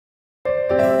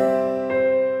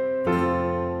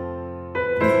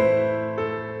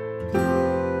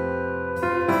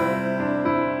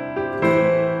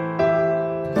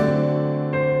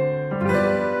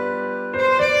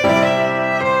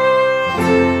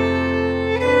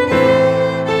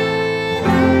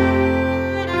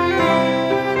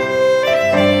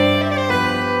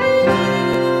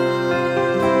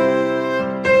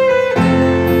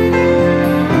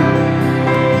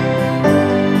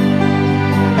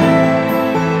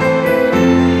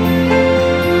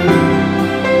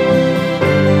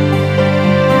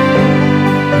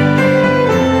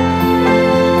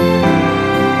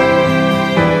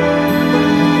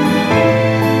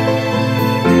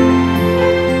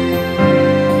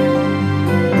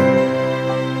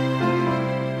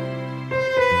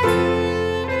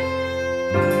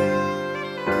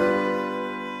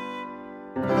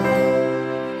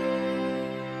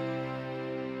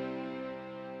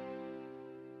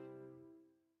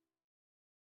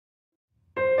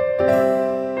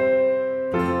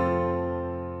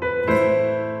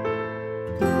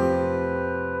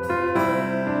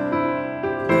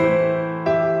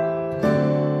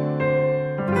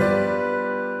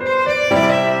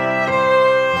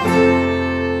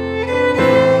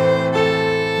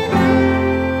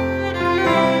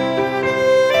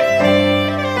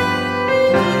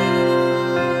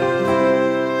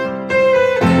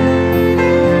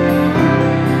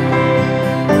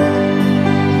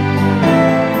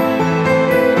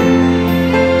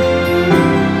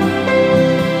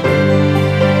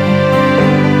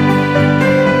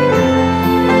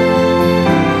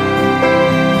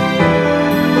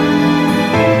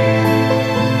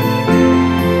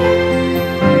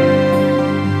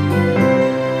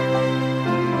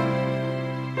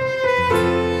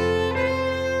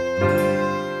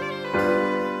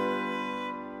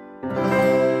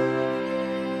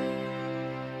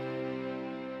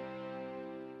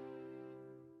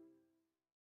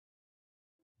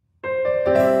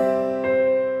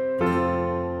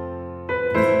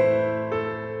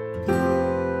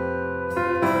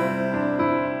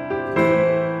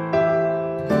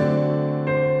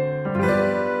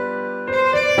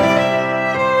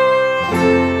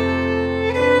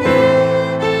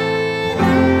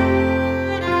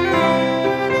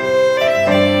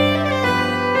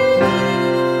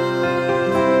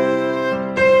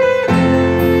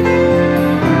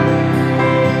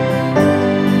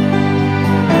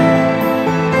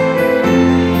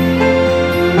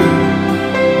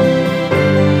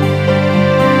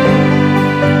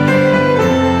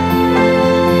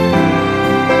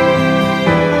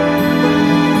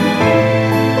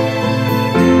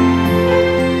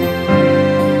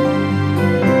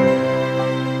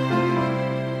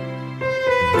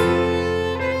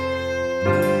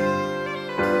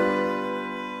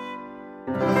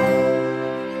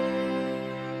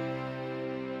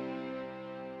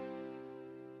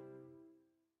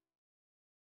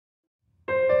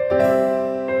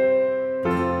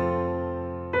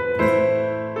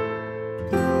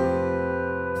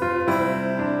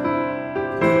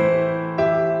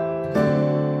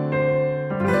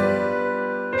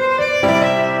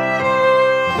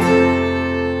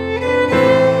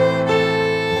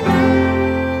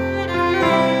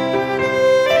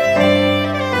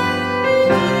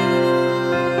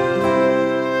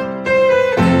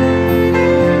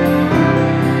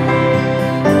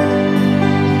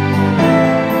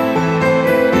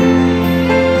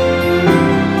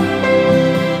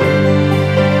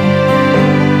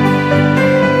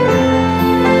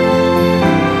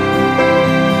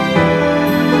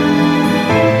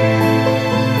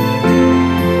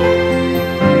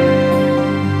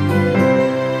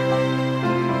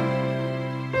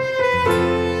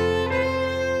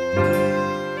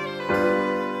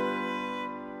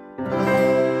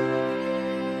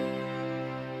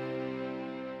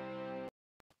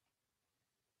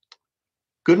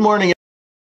Good morning,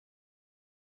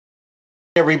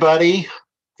 everybody.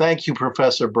 Thank you,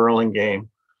 Professor Burlingame.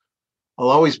 I'll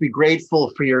always be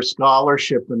grateful for your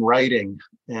scholarship and writing,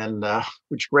 and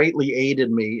which greatly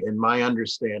aided me in my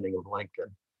understanding of Lincoln.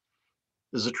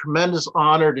 It is a tremendous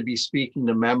honor to be speaking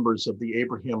to members of the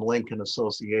Abraham Lincoln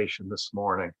Association this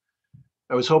morning.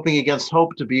 I was hoping against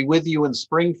hope to be with you in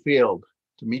Springfield,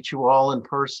 to meet you all in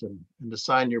person, and to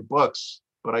sign your books,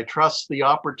 but I trust the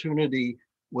opportunity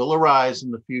will arise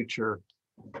in the future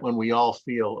when we all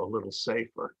feel a little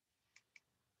safer.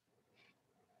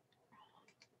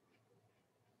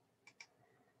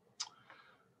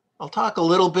 I'll talk a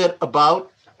little bit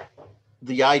about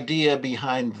the idea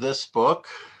behind this book,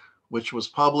 which was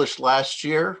published last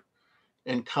year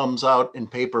and comes out in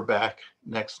paperback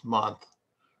next month.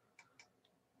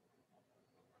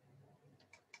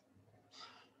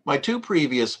 My two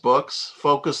previous books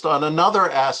focused on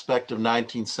another aspect of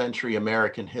 19th century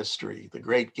American history, the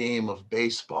great game of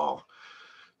baseball.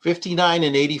 59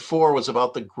 and 84 was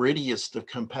about the grittiest of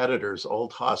competitors,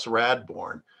 Old Hoss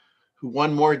Radbourn, who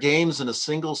won more games in a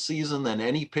single season than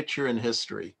any pitcher in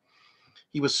history.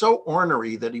 He was so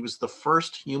ornery that he was the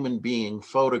first human being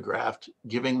photographed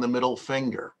giving the middle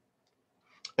finger.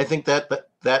 I think that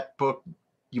book,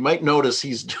 you might notice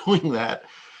he's doing that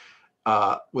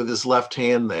with his left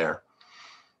hand there.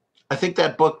 I think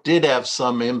that book did have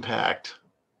some impact.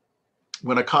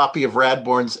 When a copy of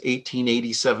Radbourn's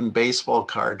 1887 baseball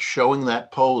card showing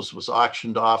that pose was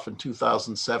auctioned off in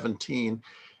 2017,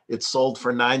 it sold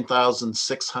for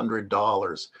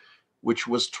 $9,600, which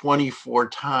was 24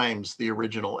 times the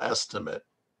original estimate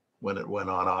when it went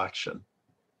on auction.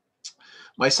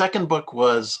 My second book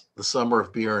was The Summer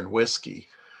of Beer and Whiskey,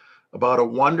 about a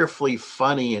wonderfully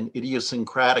funny and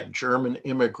idiosyncratic German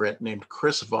immigrant named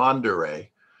Chris Vonderay,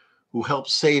 who helped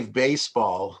save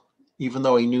baseball, even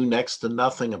though he knew next to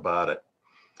nothing about it.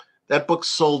 That book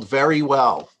sold very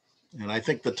well, and I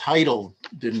think the title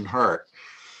didn't hurt.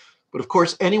 But of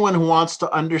course, anyone who wants to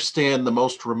understand the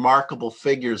most remarkable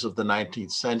figures of the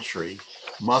 19th century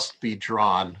must be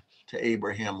drawn to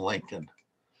Abraham Lincoln.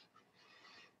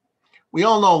 We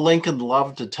all know Lincoln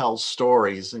loved to tell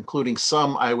stories, including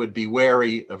some I would be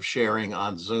wary of sharing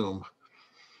on Zoom.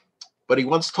 But he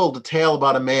once told a tale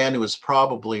about a man who was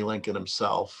probably Lincoln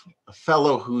himself, a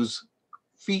fellow whose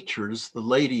features the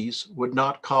ladies would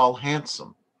not call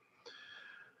handsome.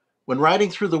 When riding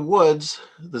through the woods,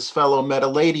 this fellow met a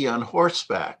lady on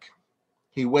horseback.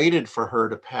 He waited for her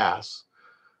to pass,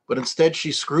 but instead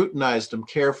she scrutinized him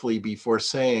carefully before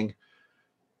saying,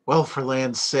 "Well, for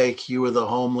land's sake, you are the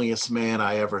homeliest man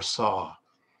I ever saw."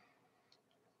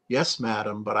 "Yes,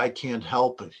 madam, but I can't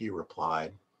help it," he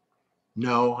replied.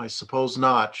 "No, I suppose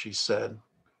not," she said,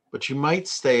 "but you might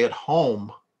stay at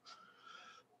home."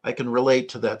 I can relate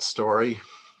to that story.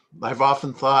 I've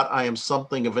often thought I am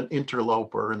something of an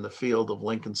interloper in the field of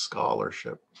Lincoln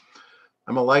scholarship.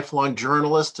 I'm a lifelong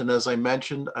journalist, and as I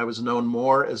mentioned, I was known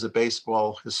more as a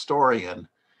baseball historian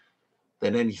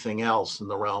than anything else in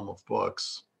the realm of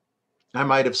books. I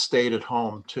might have stayed at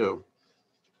home too.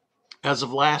 As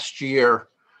of last year,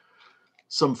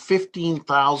 some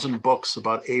 15,000 books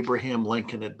about Abraham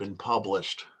Lincoln had been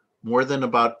published, more than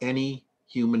about any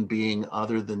human being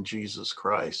other than Jesus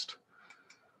Christ.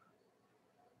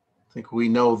 I think we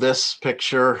know this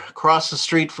picture. Across the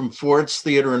street from Ford's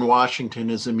Theater in Washington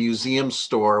is a museum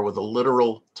store with a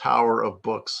literal tower of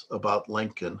books about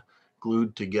Lincoln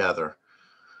glued together.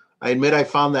 I admit I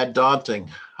found that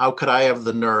daunting. How could I have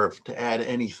the nerve to add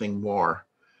anything more?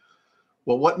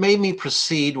 Well, what made me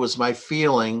proceed was my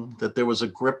feeling that there was a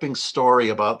gripping story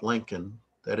about Lincoln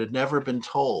that had never been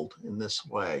told in this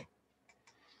way.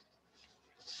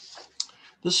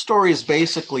 This story is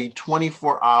basically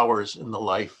 24 hours in the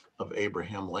life of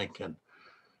Abraham Lincoln.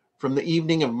 From the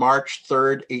evening of March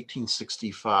 3rd,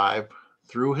 1865,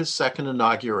 through his second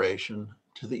inauguration,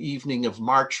 to the evening of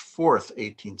March 4th,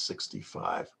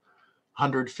 1865,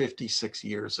 156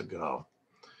 years ago.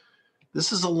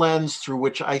 This is a lens through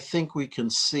which I think we can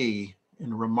see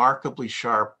in remarkably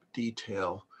sharp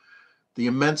detail the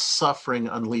immense suffering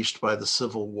unleashed by the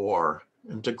Civil War,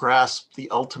 and to grasp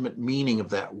the ultimate meaning of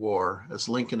that war as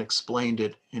Lincoln explained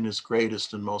it in his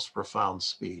greatest and most profound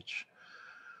speech.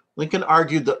 Lincoln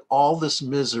argued that all this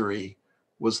misery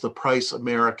was the price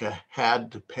America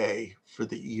had to pay for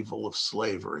the evil of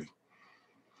slavery.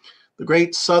 The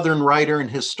great Southern writer and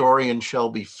historian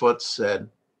Shelby Foote said,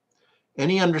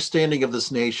 "Any understanding of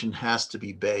this nation has to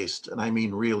be based, and I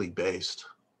mean really based,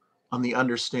 on the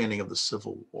understanding of the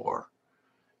Civil War.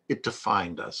 It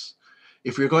defined us.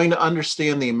 If you're going to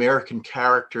understand the American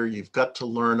character, you've got to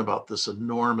learn about this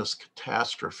enormous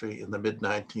catastrophe in the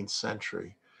mid-19th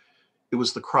century. It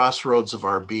was the crossroads of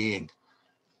our being,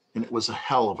 and it was a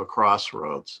hell of a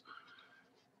crossroads.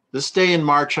 This day in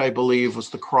March, I believe, was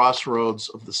the crossroads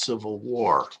of the Civil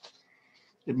War.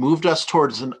 It moved us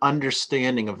towards an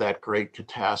understanding of that great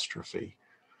catastrophe,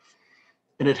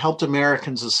 and it helped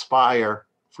Americans aspire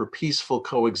for peaceful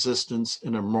coexistence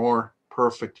in a more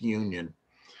perfect union.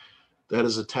 That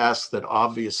is a task that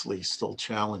obviously still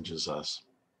challenges us.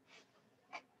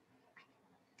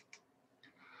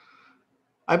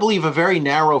 I believe a very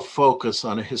narrow focus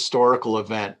on a historical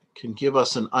event can give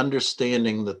us an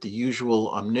understanding that the usual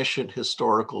omniscient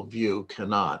historical view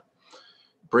cannot.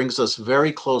 It brings us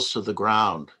very close to the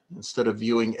ground instead of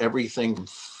viewing everything from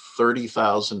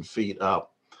 30,000 feet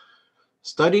up.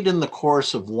 Studied in the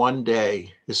course of one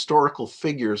day, historical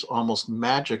figures almost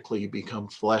magically become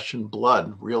flesh and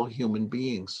blood, real human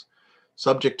beings,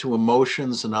 subject to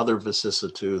emotions and other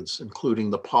vicissitudes, including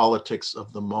the politics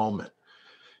of the moment.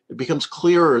 It becomes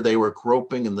clearer they were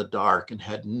groping in the dark and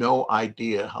had no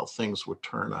idea how things would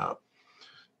turn out.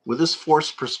 With this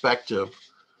forced perspective,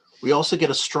 we also get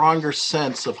a stronger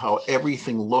sense of how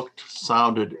everything looked,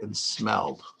 sounded, and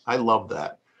smelled. I love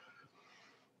that.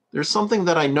 There's something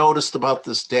that I noticed about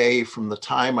this day from the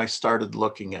time I started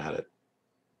looking at it.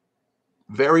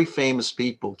 Very famous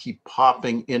people keep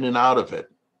popping in and out of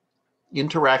it,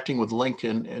 interacting with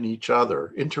Lincoln and each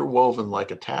other, interwoven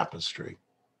like a tapestry.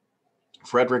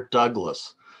 Frederick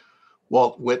Douglass,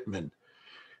 Walt Whitman,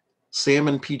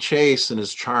 Salmon P. Chase and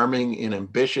his charming and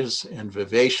ambitious and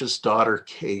vivacious daughter,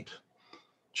 Kate,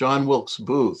 John Wilkes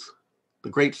Booth, the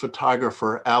great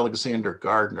photographer Alexander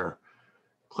Gardner,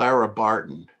 Clara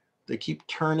Barton. They keep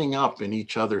turning up in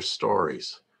each other's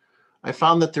stories. I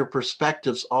found that their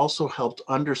perspectives also helped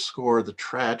underscore the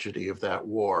tragedy of that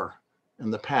war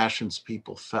and the passions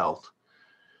people felt.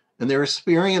 And their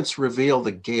experience revealed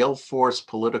the gale force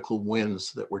political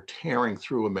winds that were tearing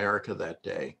through America that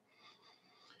day.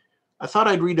 I thought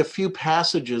I'd read a few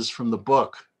passages from the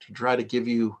book to try to give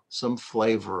you some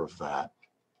flavor of that.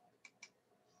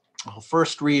 I'll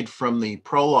first read from the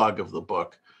prologue of the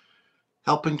book,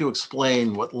 helping to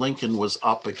explain what Lincoln was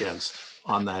up against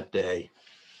on that day.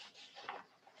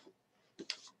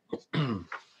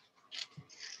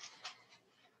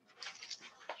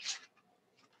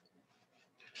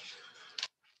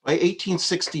 By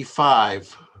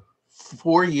 1865,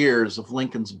 4 years of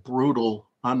Lincoln's brutal,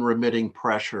 unremitting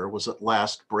pressure was at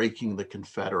last breaking the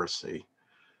Confederacy.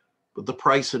 But the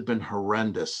price had been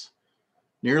horrendous.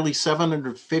 Nearly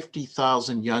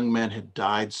 750,000 young men had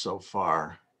died so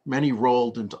far. Many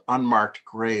rolled into unmarked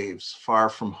graves far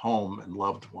from home and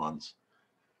loved ones.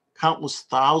 Countless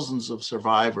thousands of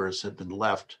survivors had been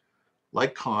left,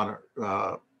 like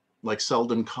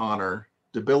Selden Connor,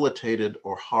 debilitated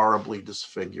or horribly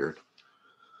disfigured.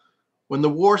 When the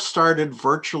war started,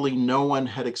 virtually no one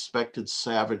had expected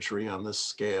savagery on this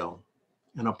scale,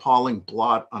 an appalling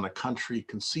blot on a country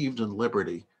conceived in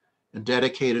liberty and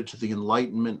dedicated to the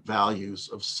Enlightenment values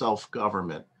of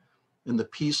self-government and the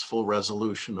peaceful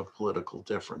resolution of political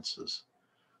differences.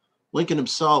 Lincoln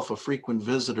himself, a frequent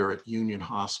visitor at Union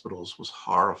hospitals, was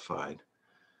horrified.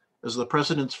 As the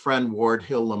president's friend Ward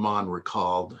Hill Lamont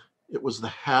recalled, it was the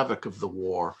havoc of the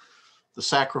war, the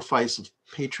sacrifice of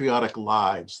patriotic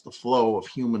lives, the flow of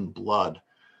human blood,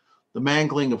 the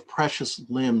mangling of precious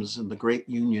limbs in the great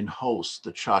Union host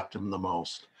that shocked him the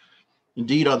most.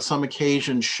 Indeed, on some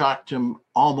occasions, shocked him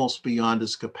almost beyond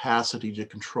his capacity to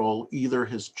control either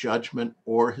his judgment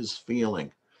or his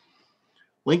feeling.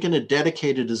 Lincoln had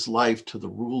dedicated his life to the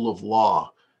rule of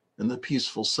law and the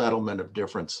peaceful settlement of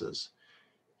differences.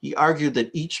 He argued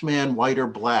that each man, white or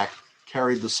black,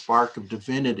 carried the spark of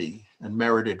divinity and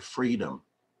merited freedom.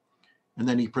 And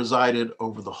then he presided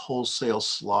over the wholesale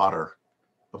slaughter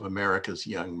of America's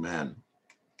young men.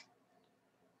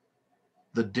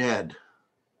 The dead,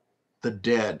 the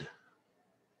dead,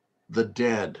 the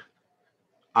dead,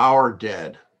 our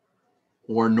dead,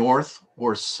 or north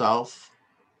or south,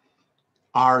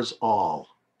 ours all.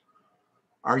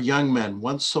 Our young men,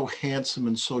 once so handsome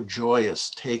and so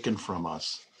joyous, taken from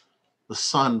us, the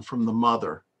son from the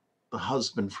mother, the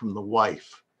husband from the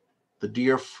wife, the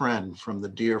dear friend from the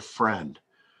dear friend,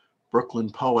 Brooklyn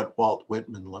poet Walt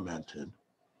Whitman lamented.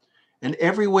 And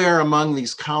everywhere among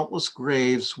these countless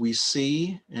graves we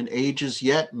see, and ages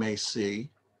yet may see,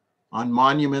 on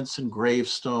monuments and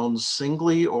gravestones,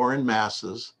 singly or in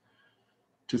masses,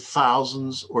 to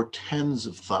thousands or tens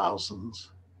of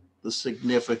thousands, the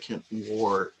significant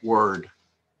word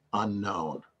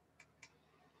unknown.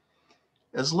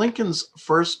 As Lincoln's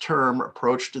first term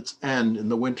approached its end in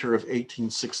the winter of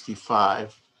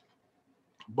 1865,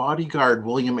 bodyguard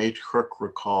William H. Crook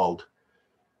recalled,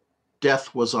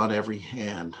 "Death was on every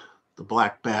hand. The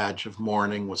black badge of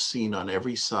mourning was seen on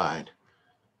every side,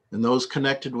 and those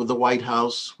connected with the White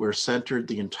House, where centered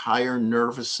the entire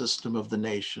nervous system of the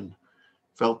nation,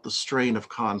 felt the strain of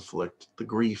conflict, the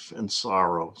grief and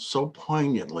sorrow so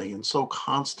poignantly and so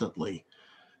constantly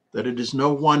that it is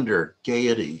no wonder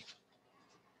gaiety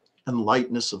and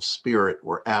lightness of spirit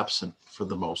were absent for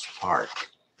the most part.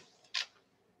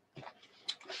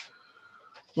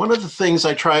 One of the things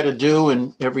I try to do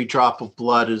in Every Drop of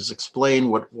Blood is explain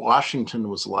what Washington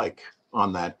was like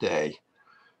on that day.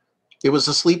 It was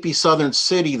a sleepy southern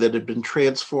city that had been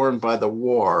transformed by the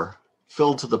war,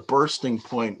 filled to the bursting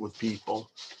point with people,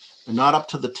 and not up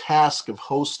to the task of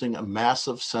hosting a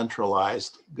massive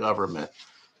centralized government.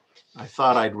 I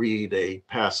thought I'd read a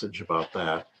passage about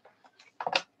that.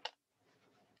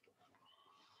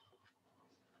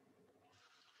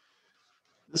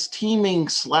 This teeming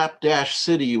slapdash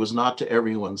city was not to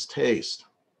everyone's taste.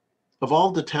 Of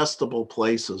all detestable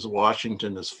places,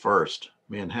 Washington is first,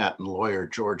 Manhattan lawyer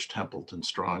George Templeton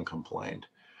Strong complained.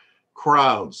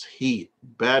 Crowds, heat,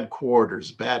 bad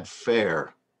quarters, bad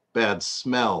fare, bad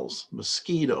smells,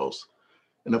 mosquitoes,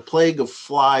 and a plague of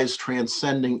flies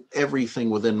transcending everything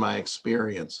within my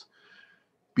experience.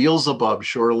 Beelzebub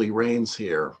surely reigns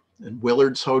here, and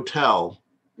Willard's Hotel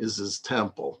is his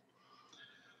temple.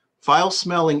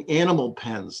 Foul-smelling animal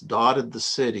pens dotted the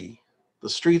city. The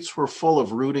streets were full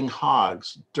of rooting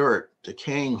hogs, dirt,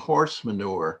 decaying horse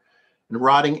manure, and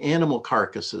rotting animal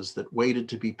carcasses that waited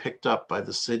to be picked up by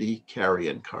the city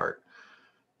carrion cart.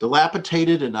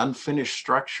 Dilapidated and unfinished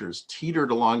structures teetered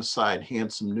alongside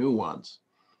handsome new ones.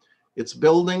 Its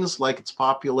buildings, like its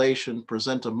population,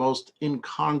 present a most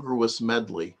incongruous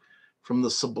medley, from the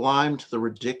sublime to the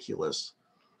ridiculous.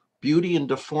 Beauty and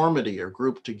deformity are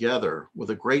grouped together, with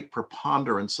a great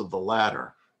preponderance of the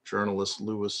latter, journalist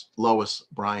Lois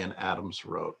Bryan Adams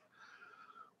wrote.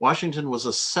 Washington was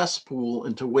a cesspool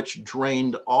into which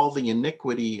drained all the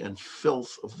iniquity and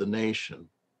filth of the nation,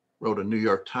 wrote a New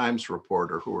York Times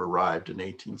reporter who arrived in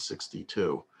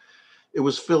 1862. It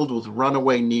was filled with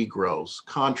runaway Negroes,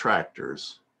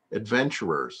 contractors,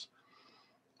 adventurers,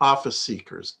 office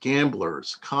seekers,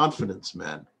 gamblers, confidence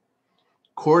men,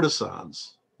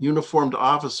 courtesans, uniformed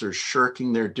officers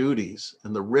shirking their duties,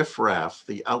 and the riffraff,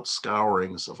 the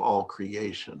outscourings of all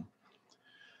creation.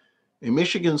 A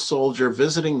Michigan soldier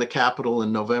visiting the Capitol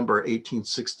in November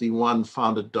 1861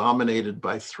 found it dominated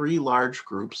by three large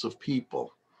groups of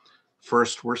people.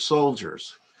 First were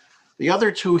soldiers. The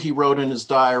other two, he wrote in his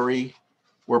diary,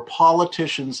 were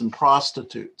politicians and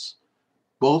prostitutes,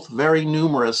 both very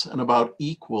numerous and about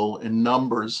equal in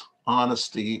numbers,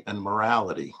 honesty, and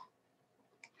morality.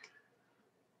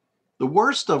 The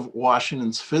worst of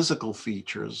Washington's physical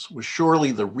features was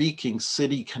surely the reeking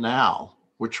city canal,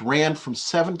 which ran from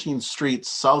 17th Street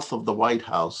south of the White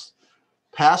House,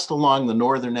 passed along the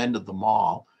northern end of the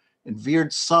mall, and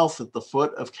veered south at the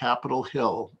foot of Capitol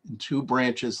Hill in two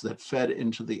branches that fed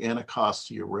into the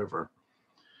Anacostia River.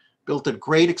 Built at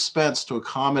great expense to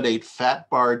accommodate fat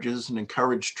barges and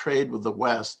encourage trade with the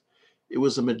West, it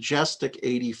was a majestic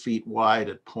 80 feet wide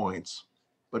at points.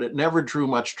 But it never drew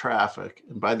much traffic,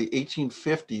 and by the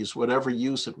 1850s, whatever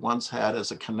use it once had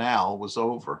as a canal was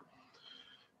over.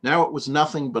 Now it was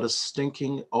nothing but a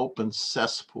stinking open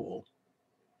cesspool,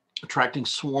 attracting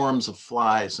swarms of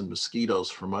flies and mosquitoes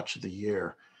for much of the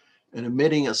year, and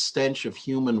emitting a stench of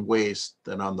human waste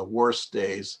that on the worst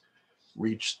days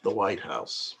reached the White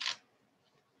House.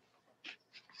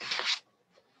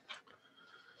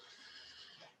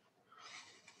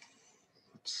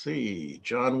 Let's see,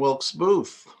 John Wilkes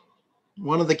Booth.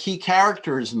 One of the key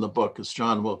characters in the book is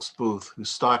John Wilkes Booth, who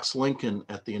stalks Lincoln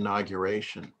at the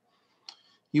inauguration.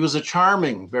 He was a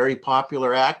charming, very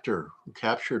popular actor who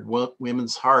captured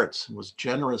women's hearts and was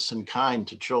generous and kind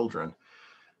to children.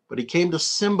 But he came to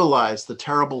symbolize the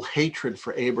terrible hatred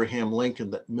for Abraham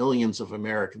Lincoln that millions of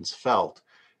Americans felt,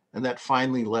 and that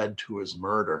finally led to his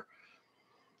murder.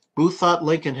 Booth thought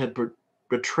Lincoln had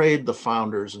betrayed the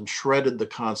founders and shredded the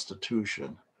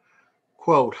Constitution.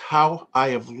 Quote, "How I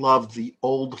have loved the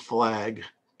old flag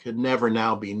could never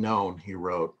now be known," he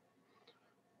wrote.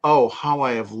 "Oh, how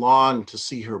I have longed to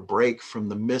see her break from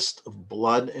the mist of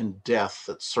blood and death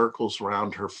that circles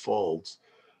round her folds,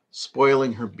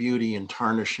 spoiling her beauty and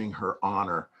tarnishing her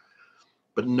honor.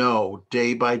 But no,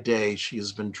 day by day she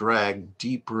has been dragged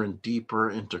deeper and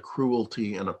deeper into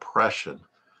cruelty and oppression,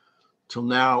 till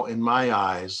now, in my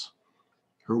eyes,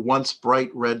 her once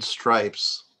bright red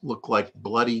stripes look like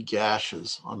bloody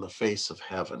gashes on the face of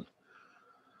heaven."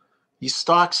 He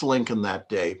stalks Lincoln that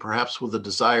day, perhaps with a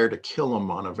desire to kill him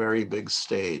on a very big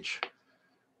stage.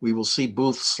 We will see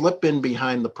Booth slip in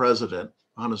behind the president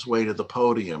on his way to the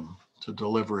podium, to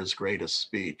deliver his greatest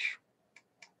speech.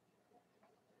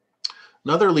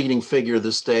 Another leading figure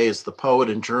this day is the poet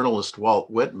and journalist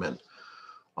Walt Whitman,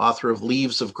 author of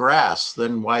Leaves of Grass,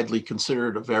 then widely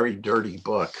considered a very dirty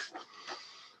book.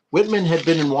 Whitman had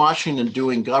been in Washington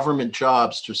doing government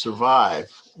jobs to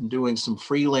survive and doing some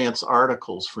freelance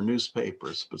articles for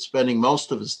newspapers, but spending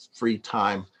most of his free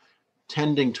time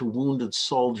tending to wounded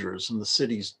soldiers in the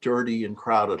city's dirty and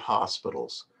crowded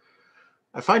hospitals.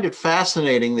 I find it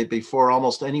fascinating that before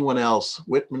almost anyone else,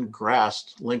 Whitman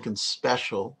grasped Lincoln's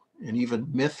special and even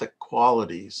mythic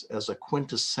qualities as a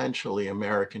quintessentially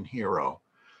American hero,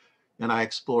 and I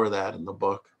explore that in the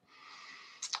book.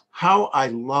 How I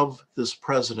love this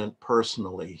president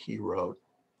personally, he wrote.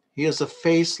 He has a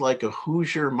face like a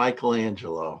Hoosier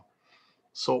Michelangelo,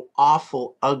 so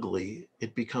awful ugly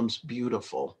it becomes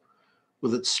beautiful,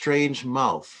 with its strange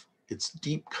mouth, its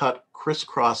deep-cut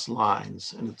crisscross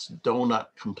lines, and its donut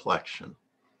complexion.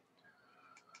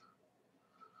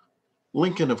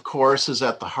 Lincoln, of course, is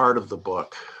at the heart of the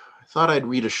book. I thought I'd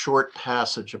read a short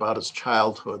passage about his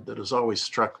childhood that has always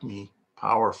struck me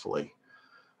powerfully.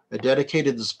 I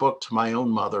dedicated this book to my own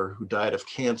mother, who died of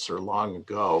cancer long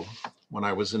ago when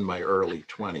I was in my early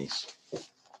 20s.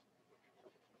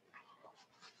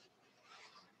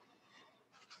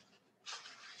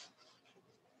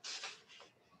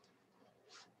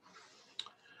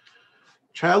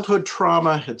 Childhood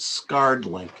trauma had scarred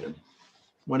Lincoln.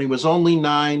 When he was only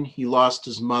 9, he lost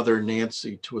his mother,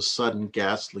 Nancy, to a sudden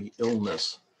ghastly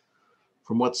illness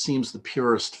from what seems the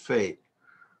purest fate,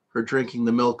 her drinking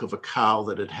the milk of a cow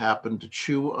that had happened to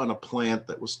chew on a plant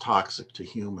that was toxic to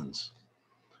humans.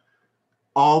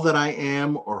 All that I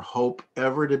am or hope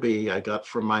ever to be, I got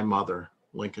from my mother,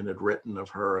 Lincoln had written of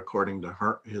her, according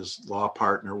to his law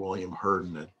partner, William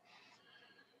Herndon.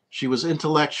 She was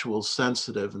intellectual,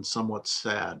 sensitive, and somewhat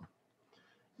sad.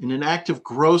 In an act of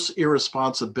gross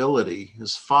irresponsibility,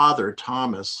 his father,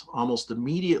 Thomas, almost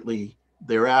immediately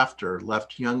thereafter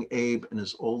left young Abe and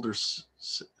his older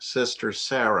sister,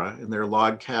 Sarah, in their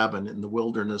log cabin in the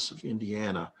wilderness of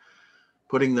Indiana,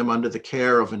 putting them under the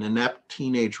care of an inept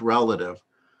teenage relative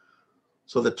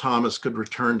so that Thomas could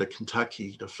return to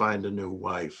Kentucky to find a new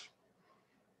wife.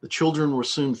 The children were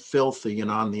soon filthy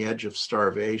and on the edge of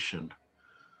starvation.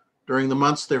 During the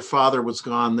months their father was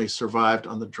gone, they survived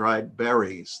on the dried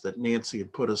berries that Nancy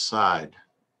had put aside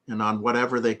and on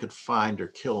whatever they could find or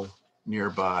kill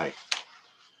nearby.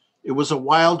 It was a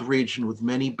wild region with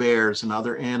many bears and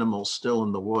other animals still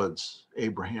in the woods,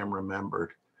 Abraham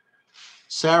remembered.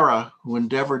 Sarah, who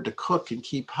endeavored to cook and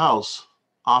keep house,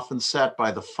 often sat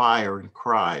by the fire and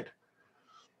cried.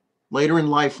 Later in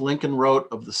life, Lincoln wrote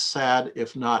of the sad,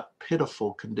 if not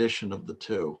pitiful, condition of the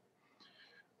two.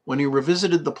 When he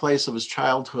revisited the place of his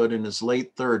childhood in his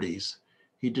late 30s,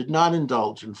 he did not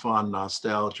indulge in fond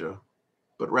nostalgia,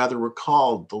 but rather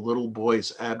recalled the little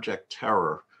boy's abject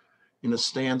terror in a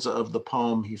stanza of the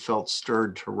poem he felt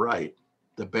stirred to write,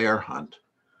 The Bear Hunt.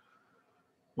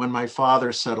 When my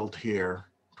father settled here,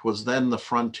 'twas then the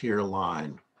frontier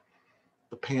line.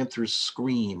 The panther's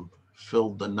scream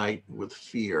filled the night with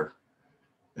fear,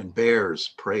 and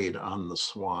bears preyed on the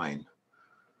swine.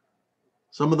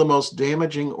 Some of the most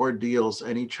damaging ordeals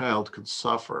any child could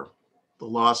suffer, the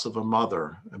loss of a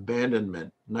mother,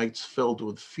 abandonment, nights filled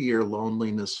with fear,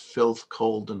 loneliness, filth,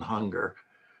 cold, and hunger,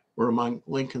 were among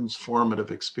Lincoln's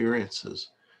formative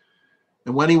experiences.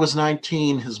 And when he was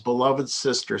 19, his beloved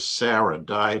sister, Sarah,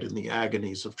 died in the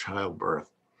agonies of childbirth.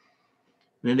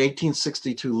 In an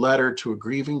 1862 letter to a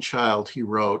grieving child, he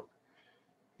wrote,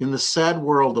 "In the sad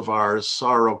world of ours,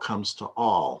 sorrow comes to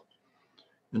all,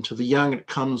 and to the young it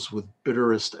comes with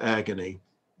bitterest agony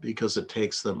because it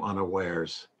takes them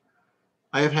unawares.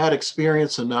 I have had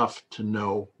experience enough to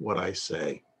know what I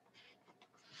say."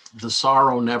 The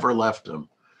sorrow never left him.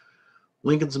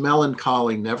 Lincoln's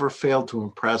melancholy never failed to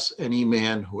impress any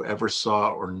man who ever saw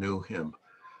or knew him.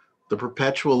 The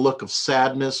perpetual look of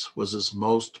sadness was his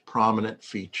most prominent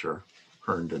feature,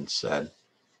 Herndon said.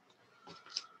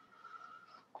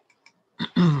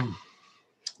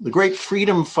 The great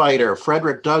freedom fighter,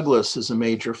 Frederick Douglass, is a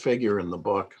major figure in the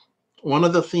book. One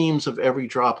of the themes of Every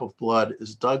Drop of Blood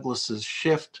is Douglass's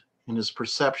shift in his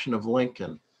perception of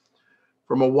Lincoln,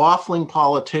 from a waffling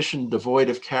politician devoid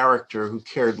of character who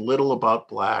cared little about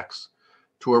blacks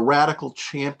to a radical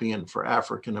champion for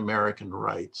African American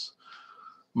rights.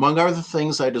 Among other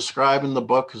things, I describe in the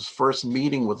book his first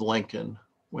meeting with Lincoln,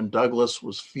 when Douglass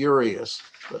was furious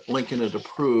that Lincoln had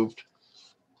approved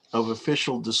of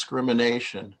official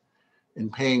discrimination in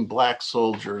paying black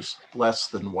soldiers less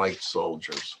than white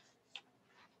soldiers.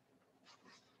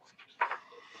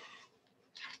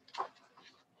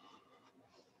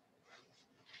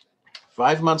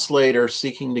 5 months later,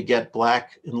 seeking to get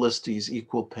Black enlistees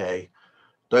equal pay,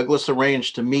 Douglas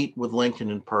arranged to meet with Lincoln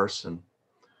in person.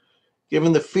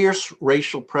 Given the fierce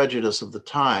racial prejudice of the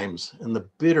times and the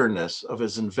bitterness of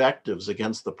his invectives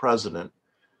against the president,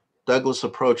 Douglas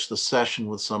approached the session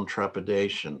with some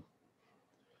trepidation.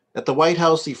 At the White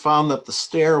House, he found that the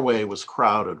stairway was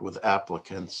crowded with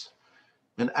applicants,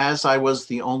 and as I was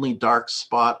the only dark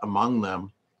spot among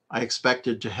them, I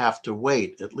expected to have to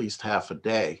wait at least half a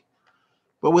day.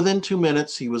 But within 2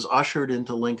 minutes, he was ushered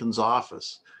into Lincoln's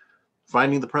office,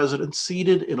 finding the president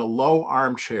seated in a low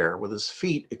armchair with his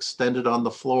feet extended on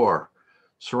the floor,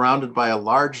 surrounded by a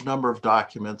large number of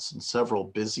documents and several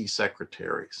busy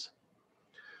secretaries.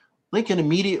 Lincoln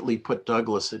immediately put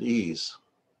Douglas at ease.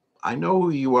 "I know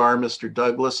who you are, Mr.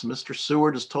 Douglas. Mr.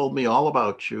 Seward has told me all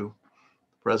about you."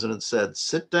 The president said,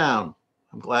 "Sit down.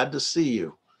 I'm glad to see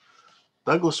you."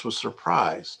 Douglas was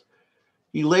surprised.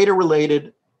 He later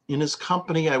related, "In his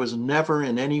company, I was never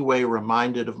in any way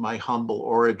reminded of my humble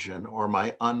origin or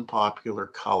my unpopular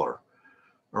color,"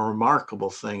 a remarkable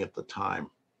thing at the time.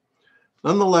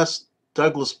 Nonetheless,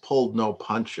 Douglas pulled no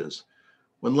punches.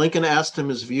 When Lincoln asked him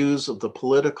his views of the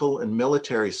political and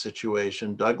military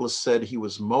situation, Douglas said he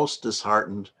was most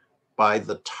disheartened by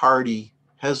the tardy,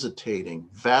 hesitating,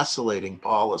 vacillating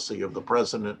policy of the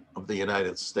President of the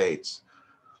United States.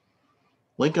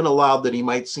 Lincoln allowed that he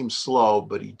might seem slow,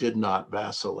 but he did not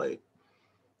vacillate.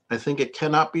 "I think it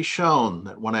cannot be shown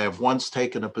that when I have once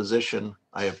taken a position,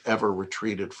 I have ever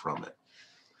retreated from it."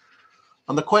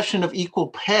 On the question of equal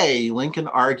pay, Lincoln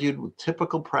argued with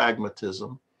typical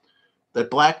pragmatism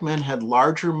that Black men had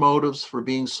larger motives for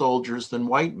being soldiers than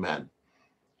white men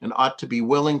and ought to be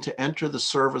willing to enter the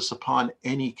service upon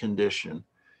any condition.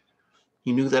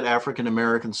 He knew that African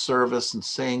American service and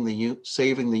saving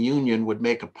the Union would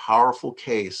make a powerful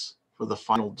case for the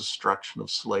final destruction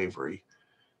of slavery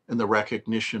and the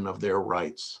recognition of their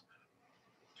rights.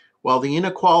 While the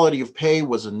inequality of pay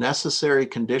was a necessary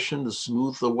condition to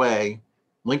smooth the way,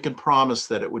 Lincoln promised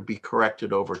that it would be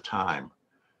corrected over time.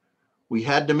 "We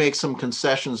had to make some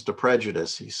concessions to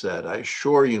prejudice," he said. "I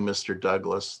assure you, Mr.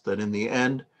 Douglas, that in the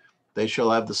end, they shall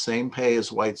have the same pay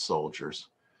as white soldiers."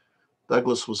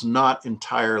 Douglas was not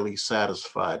entirely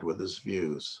satisfied with his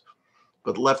views,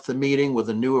 but left the meeting with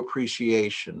a new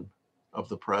appreciation of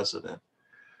the president.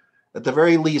 At the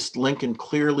very least, Lincoln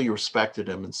clearly respected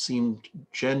him and seemed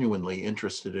genuinely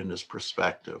interested in his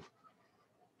perspective.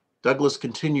 Douglas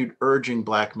continued urging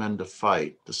Black men to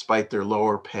fight, despite their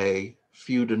lower pay,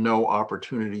 few to no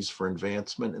opportunities for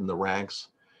advancement in the ranks,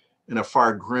 and a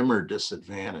far grimmer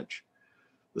disadvantage: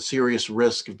 the serious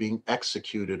risk of being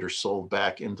executed or sold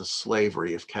back into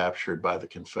slavery if captured by the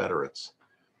Confederates.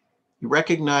 He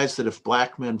recognized that if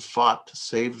Black men fought to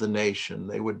save the nation,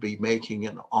 they would be making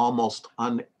an almost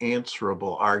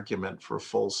unanswerable argument for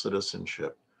full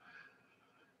citizenship.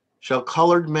 "Shall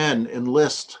colored men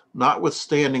enlist,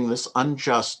 notwithstanding this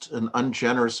unjust and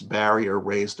ungenerous barrier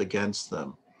raised against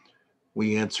them?"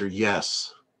 We answer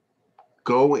yes.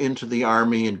 Go into the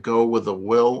army and go with a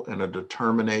will and a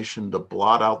determination to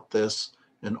blot out this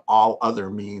and all other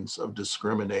means of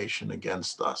discrimination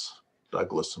against us,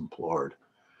 Douglas implored.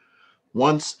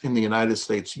 Once in the United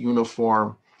States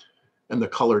uniform, and the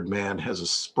colored man has a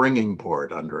springing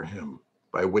board under him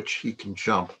by which he can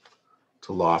jump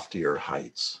to loftier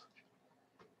heights.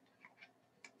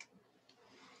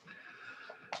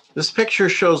 This picture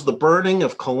shows the burning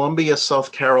of Columbia,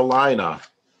 South Carolina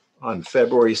on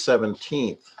February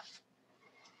 17th.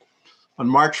 On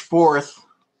March 4th,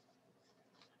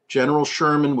 General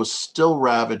Sherman was still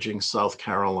ravaging South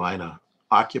Carolina,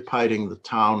 occupying the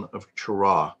town of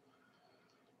Cheraw.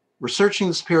 Researching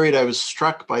this period, I was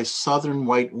struck by Southern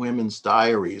white women's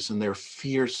diaries and their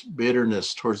fierce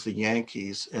bitterness towards the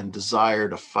Yankees and desire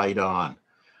to fight on.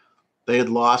 They had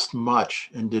lost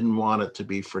much and didn't want it to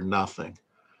be for nothing.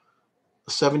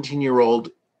 A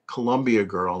 17-year-old Columbia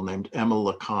girl named Emma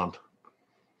LeCompte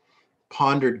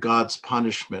pondered God's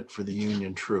punishment for the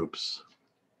Union troops.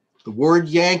 "The word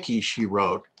Yankee," she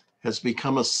wrote, "has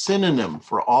become a synonym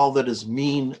for all that is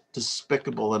mean,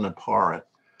 despicable, and abhorrent.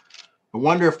 I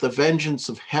wonder if the vengeance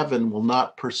of heaven will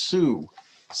not pursue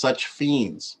such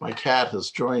fiends." My cat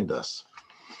has joined us.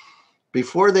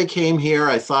 "Before they came here,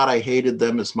 I thought I hated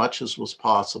them as much as was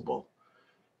possible.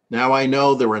 Now I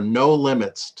know there are no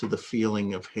limits to the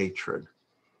feeling of hatred."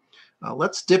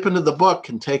 Let's dip into the book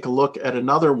and take a look at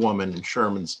another woman in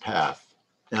Sherman's path,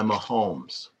 Emma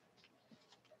Holmes.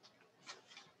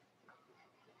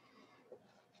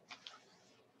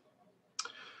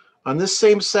 On this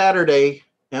same Saturday,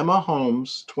 Emma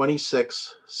Holmes,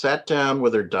 26, sat down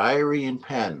with her diary and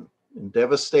pen in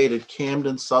devastated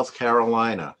Camden, South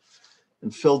Carolina,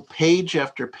 and filled page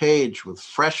after page with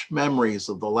fresh memories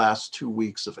of the last 2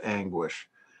 weeks of anguish,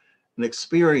 an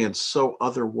experience so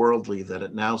otherworldly that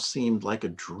it now seemed like a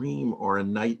dream or a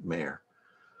nightmare.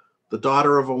 The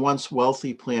daughter of a once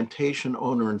wealthy plantation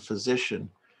owner and physician,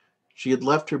 she had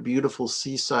left her beautiful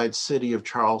seaside city of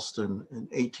Charleston in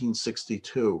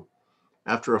 1862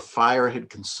 after a fire had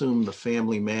consumed the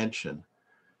family mansion,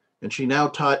 and she now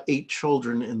taught 8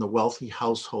 children in the wealthy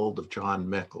household of John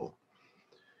Mickle.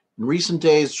 In recent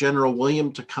days, General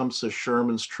William Tecumseh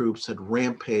Sherman's troops had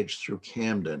rampaged through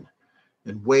Camden,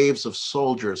 and waves of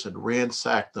soldiers had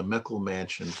ransacked the Mickle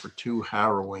mansion for 2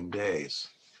 harrowing days.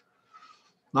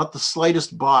 Not the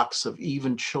slightest box of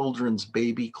even children's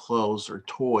baby clothes or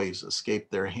toys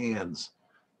escaped their hands,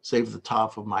 save the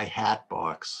top of my hat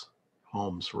box,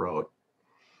 Holmes wrote.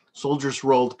 Soldiers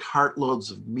rolled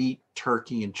cartloads of meat,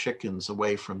 turkey, and chickens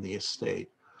away from the estate,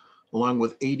 along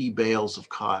with 80 bales of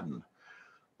cotton.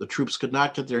 The troops could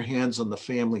not get their hands on the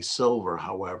family silver,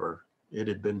 however. It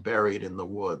had been buried in the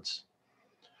woods.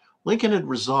 Lincoln had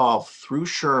resolved, through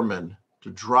Sherman, to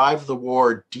drive the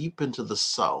war deep into the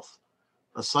South,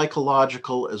 a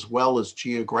psychological as well as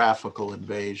geographical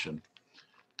invasion,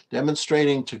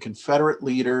 demonstrating to Confederate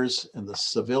leaders and the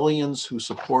civilians who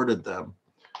supported them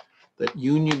that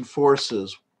Union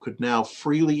forces could now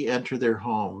freely enter their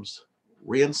homes,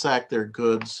 ransack their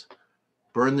goods,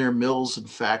 burn their mills and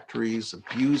factories,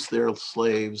 abuse their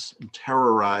slaves, and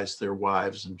terrorize their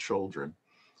wives and children.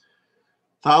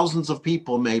 Thousands of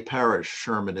people may perish,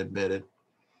 Sherman admitted,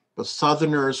 but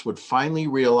Southerners would finally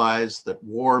realize that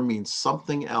war means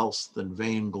something else than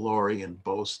vainglory and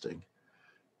boasting.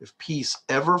 If peace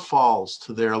ever falls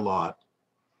to their lot,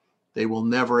 they will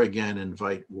never again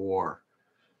invite war.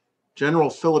 General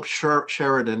Philip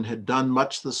Sheridan had done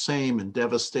much the same in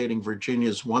devastating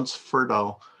Virginia's once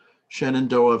fertile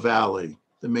Shenandoah Valley,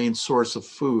 the main source of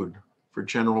food for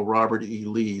General Robert E.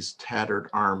 Lee's tattered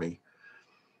army.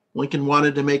 Lincoln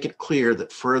wanted to make it clear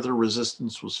that further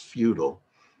resistance was futile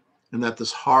and that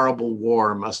this horrible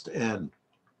war must end.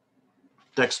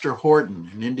 Dexter Horton,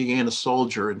 an Indiana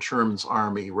soldier in Sherman's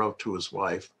army, wrote to his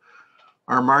wife,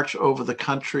 "Our march over the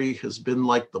country has been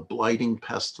like the blighting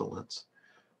pestilence,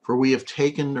 for we have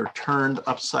taken or turned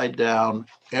upside down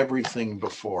everything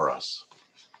before us."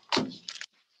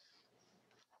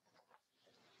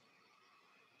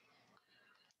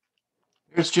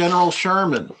 Here's General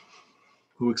Sherman,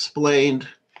 who explained,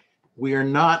 "We are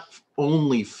not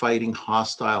only fighting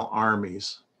hostile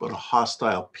armies, but a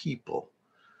hostile people,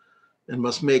 and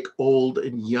must make old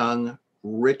and young,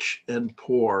 rich and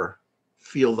poor,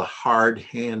 feel the hard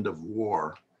hand of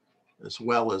war, as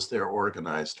well as their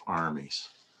organized armies."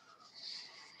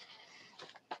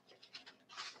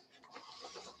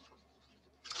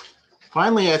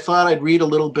 Finally, I thought I'd read a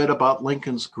little bit about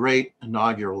Lincoln's great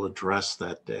inaugural address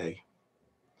that day.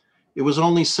 It was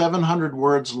only 700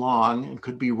 words long and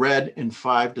could be read in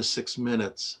 5 to 6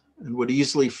 minutes and would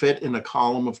easily fit in a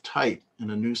column of type in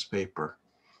a newspaper.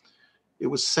 It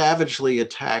was savagely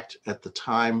attacked at the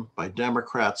time by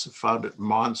Democrats who found it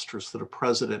monstrous that a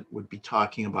president would be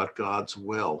talking about God's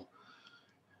will,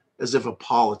 as if a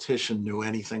politician knew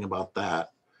anything about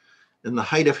that, and the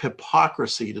height of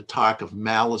hypocrisy to talk of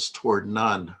malice toward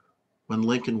none when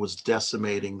Lincoln was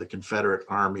decimating the Confederate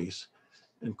armies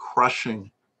and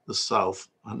crushing the South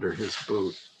under his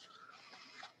boot.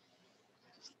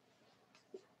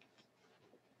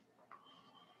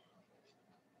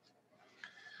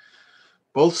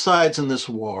 Both sides in this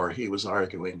war, he was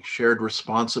arguing, shared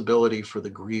responsibility for the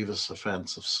grievous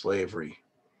offense of slavery.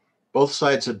 Both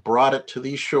sides had brought it to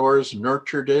these shores,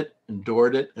 nurtured it,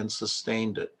 endured it, and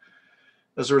sustained it.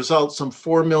 As a result, some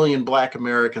 4 million Black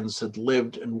Americans had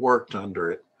lived and worked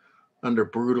under it, under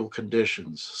brutal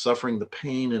conditions, suffering the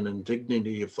pain and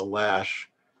indignity of the lash,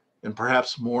 and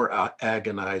perhaps more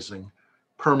agonizing,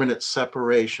 permanent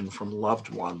separation from loved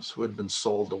ones who had been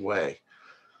sold away.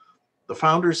 The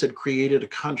founders had created a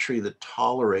country that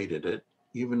tolerated it,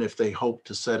 even if they hoped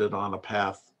to set it on a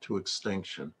path to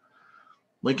extinction.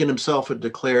 Lincoln himself had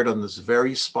declared on this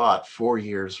very spot 4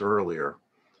 years earlier,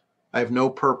 "I have no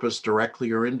purpose,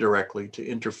 directly or indirectly, to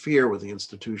interfere with the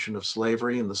institution of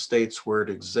slavery in the states where it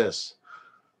exists.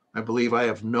 I believe I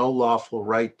have no lawful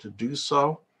right to do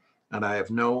so, and I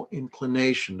have no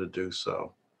inclination to do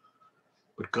so.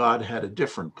 But God had a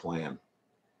different plan."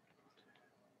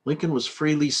 Lincoln was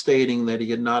freely stating that he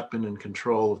had not been in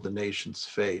control of the nation's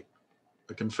fate,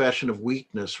 a confession of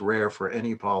weakness rare for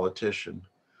any politician.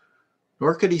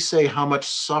 Nor could he say how much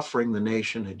suffering the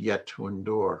nation had yet to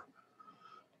endure.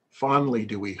 Fondly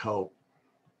do we hope,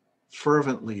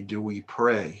 fervently do we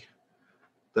pray,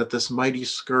 that this mighty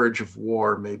scourge of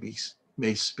war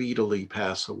may speedily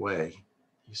pass away,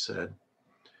 he said.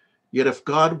 Yet if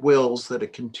God wills that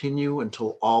it continue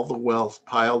until all the wealth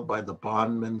piled by the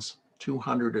bondman's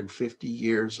 250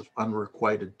 years of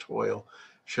unrequited toil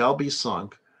shall be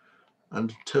sunk,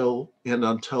 until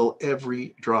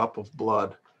every drop of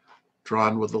blood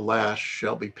drawn with a lash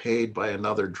shall be paid by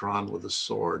another drawn with a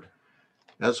sword,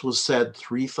 as was said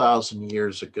 3,000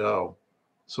 years ago,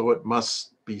 so it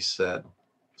must be said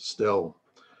still.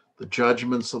 The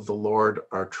judgments of the Lord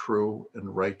are true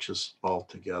and righteous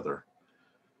altogether.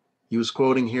 He was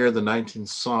quoting here the 19th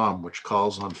Psalm, which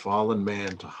calls on fallen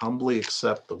man to humbly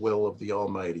accept the will of the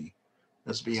Almighty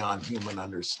as beyond human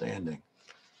understanding.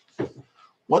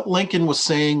 What Lincoln was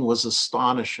saying was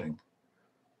astonishing.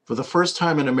 For the first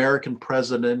time, an American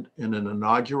president in an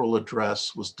inaugural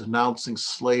address was denouncing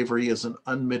slavery as an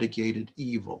unmitigated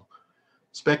evil,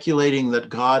 speculating that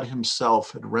God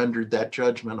himself had rendered that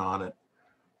judgment on it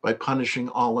by punishing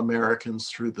all Americans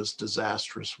through this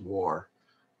disastrous war.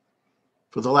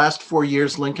 For the last 4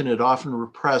 years, Lincoln had often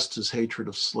repressed his hatred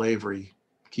of slavery,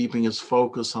 keeping his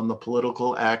focus on the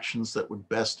political actions that would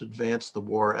best advance the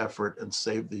war effort and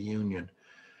save the Union,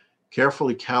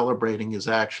 carefully calibrating his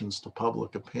actions to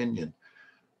public opinion,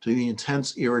 to the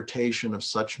intense irritation of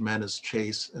such men as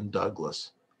Chase and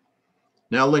Douglas.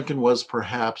 Now Lincoln was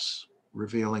perhaps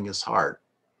revealing his heart.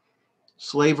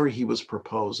 Slavery, he was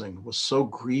proposing, was so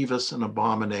grievous an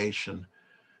abomination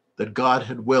that God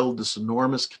had willed this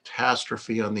enormous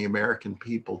catastrophe on the American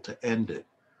people to end it.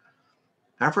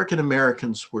 African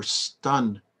Americans were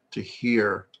stunned to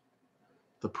hear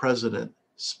the president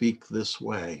speak this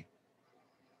way.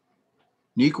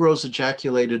 Negroes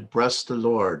ejaculated, "Bless the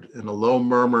Lord," in a low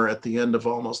murmur at the end of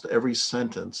almost every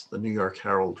sentence, the New York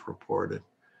Herald reported.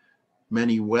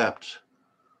 Many wept.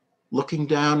 Looking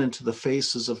down into the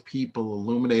faces of people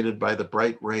illuminated by the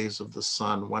bright rays of the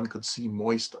sun, one could see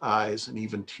moist eyes and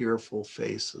even tearful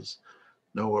faces,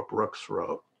 Noah Brooks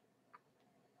wrote.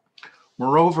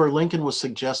 Moreover, Lincoln was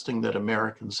suggesting that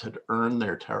Americans had earned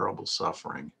their terrible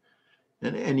suffering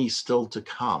and any still to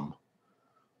come.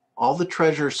 All the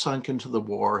treasure sunk into the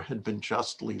war had been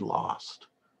justly lost.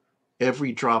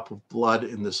 Every drop of blood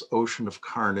in this ocean of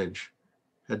carnage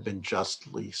had been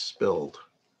justly spilled.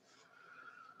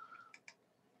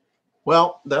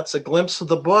 Well, that's a glimpse of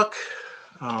the book.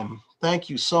 Thank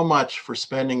you so much for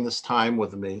spending this time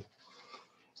with me.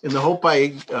 In the hope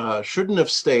I shouldn't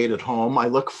have stayed at home, I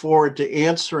look forward to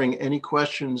answering any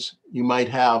questions you might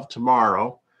have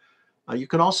tomorrow. You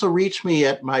can also reach me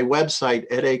at my website,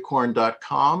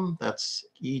 edachorn.com. That's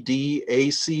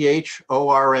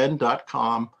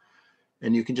EDACHORN.com.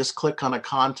 And you can just click on a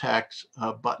contact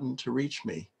button to reach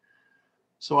me.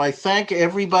 So I thank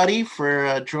everybody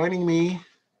for joining me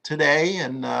today,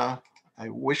 and I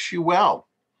wish you well.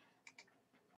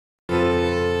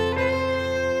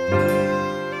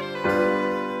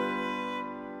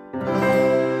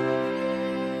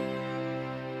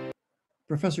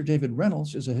 Professor David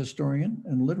Reynolds is a historian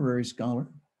and literary scholar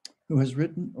who has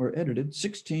written or edited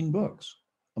 16 books,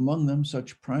 among them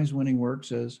such prize-winning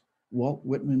works as Walt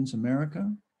Whitman's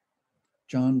America,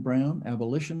 John Brown,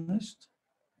 Abolitionist,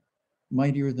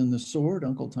 Mightier Than the Sword,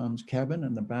 Uncle Tom's Cabin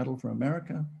and the Battle for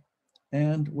America,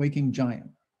 and Waking Giant,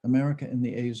 America in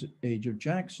the Age of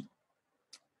Jackson.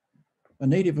 A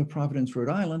native of Providence, Rhode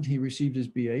Island, he received his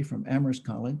BA from Amherst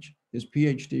College, his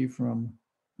PhD from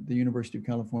the University of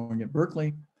California at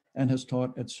Berkeley, and has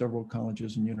taught at several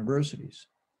colleges and universities.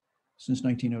 Since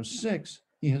 1906,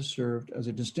 he has served as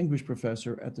a distinguished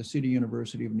professor at the City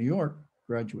University of New York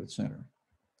Graduate Center.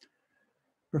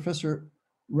 Professor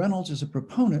Reynolds is a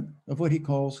proponent of what he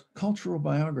calls cultural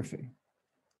biography,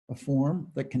 a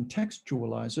form that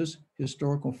contextualizes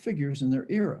historical figures in their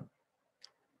era.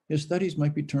 His studies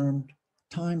might be termed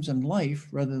times and life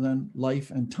rather than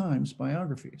life and times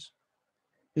biographies.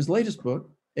 His latest book,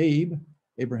 Abe,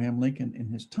 Abraham Lincoln in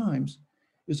His Times,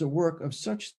 is a work of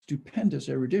such stupendous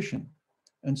erudition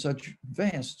and such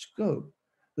vast scope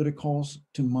that it calls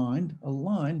to mind a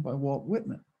line by Walt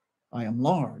Whitman, "I am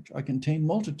large, I contain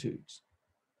multitudes."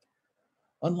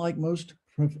 Unlike most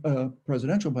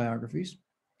presidential biographies,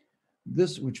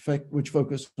 this which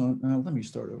focus on, let me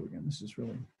start over again. This is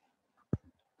really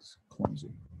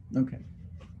clumsy. Okay.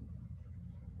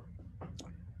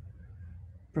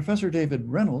 Professor David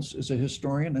Reynolds is a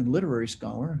historian and literary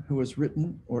scholar who has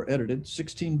written or edited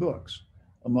 16 books,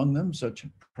 among them such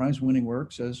prize-winning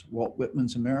works as Walt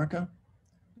Whitman's America,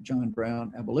 John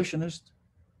Brown, Abolitionist,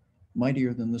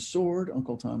 Mightier Than the Sword,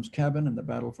 Uncle Tom's Cabin and the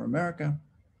Battle for America,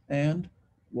 and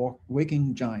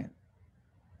Waking Giant,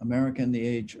 America in the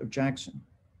Age of Jackson.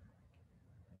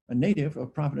 A native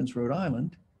of Providence, Rhode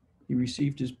Island, He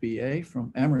received his BA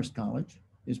from Amherst College,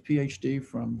 his PhD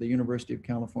from the University of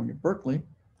California, Berkeley,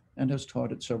 and has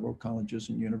taught at several colleges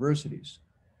and universities.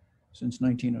 Since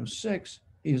 1906,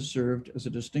 he has served as a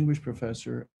distinguished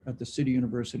professor at the City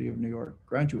University of New York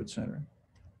Graduate Center.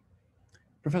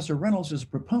 Professor Reynolds is a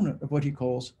proponent of what he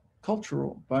calls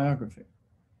cultural biography,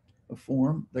 a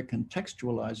form that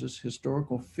contextualizes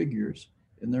historical figures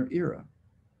in their era.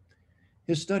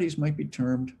 His studies might be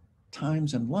termed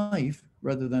times and life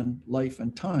rather than life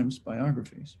and times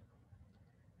biographies.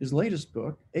 His latest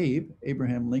book, Abe,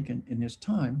 Abraham Lincoln in His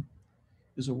Time,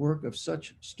 is a work of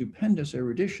such stupendous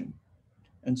erudition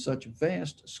and such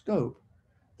vast scope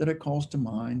that it calls to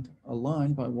mind a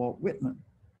line by Walt Whitman: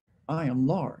 "I am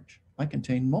large, I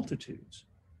contain multitudes."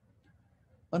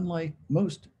 Unlike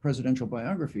most presidential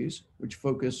biographies, which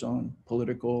focus on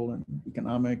political and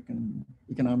economic and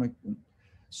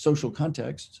social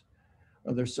contexts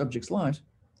of their subjects' lives,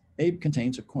 Abe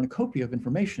contains a cornucopia of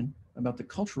information about the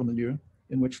cultural milieu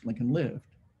in which Lincoln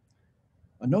lived.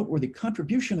 A noteworthy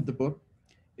contribution of the book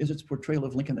is its portrayal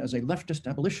of Lincoln as a leftist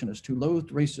abolitionist who loathed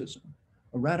racism,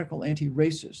 a radical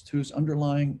anti-racist whose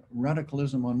underlying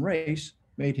radicalism on race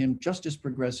made him just as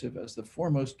progressive as the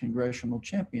foremost congressional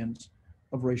champions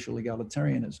of racial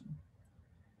egalitarianism.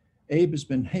 Abe has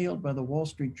been hailed by the Wall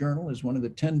Street Journal as one of the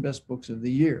 10 best books of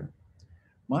the year.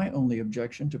 My only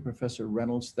objection to Professor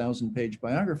Reynolds' 1,000-page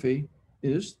biography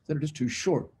is that it is too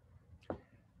short.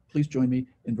 Please join me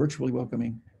in virtually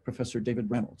welcoming Professor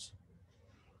David Reynolds.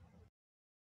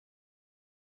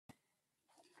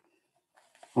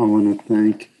 I want to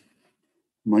thank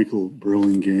Michael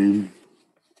Burlingame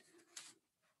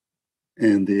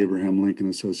and the Abraham Lincoln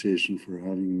Association for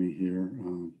having me here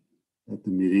at the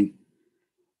meeting.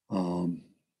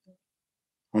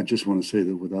 I just want to say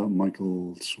that without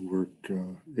Michael's work,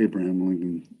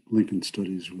 Abraham Lincoln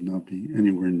Studies would not be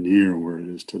anywhere near where it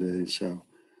is today. So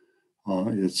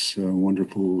it's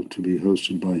wonderful to be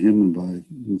hosted by him and by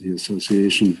the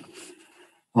association.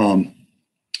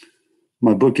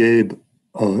 My book, Abe,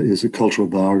 is a cultural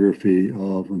biography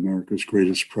of America's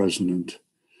greatest president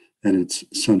and its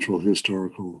central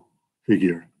historical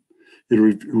figure. It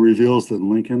reveals that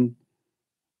Lincoln,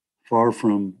 far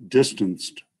from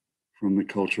distanced from the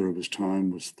culture of his time,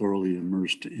 was thoroughly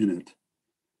immersed in it.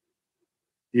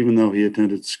 Even though he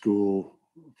attended school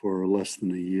for less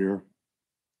than a year,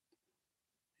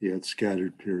 he had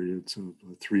scattered periods of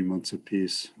 3 months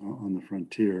apiece on the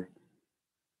frontier.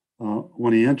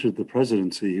 When he entered the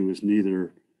presidency, he was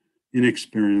neither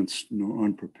inexperienced nor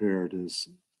unprepared, as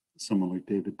someone like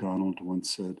David Donald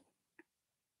once said.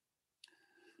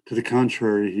 To the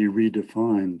contrary, he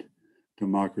redefined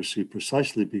democracy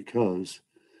precisely because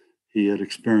he had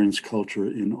experienced culture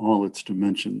in all its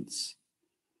dimensions,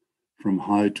 from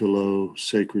high to low,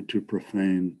 sacred to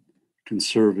profane,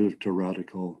 conservative to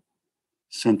radical,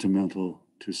 sentimental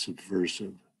to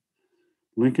subversive.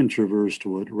 Lincoln traversed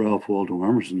what Ralph Waldo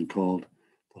Emerson called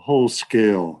the whole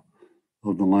scale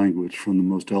of the language, from the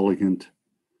most elegant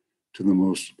to the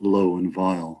most low and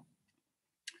vile.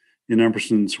 In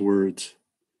Emerson's words,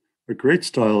 a great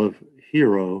style of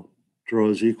hero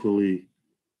draws equally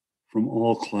from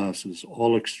all classes,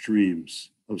 all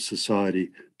extremes of society,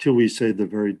 till we say the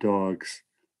very dogs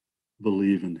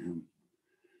believe in him.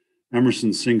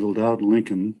 Emerson singled out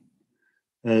Lincoln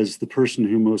as the person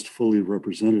who most fully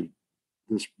represented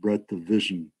this breadth of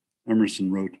vision. Emerson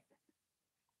wrote,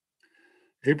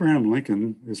 Abraham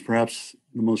Lincoln is perhaps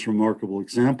the most remarkable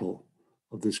example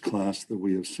of this class that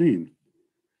we have seen.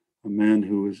 A man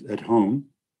who is at home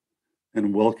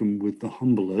and welcome with the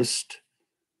humblest,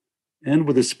 and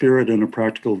with a spirit and a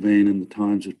practical vein in the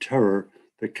times of terror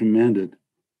that commanded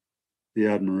the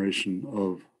admiration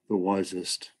of the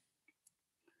wisest.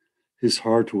 His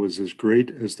heart was as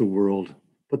great as the world,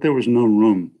 but there was no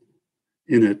room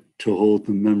in it to hold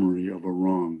the memory of a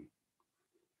wrong.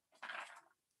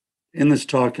 In this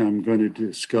talk, I'm going to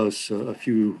discuss a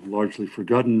few largely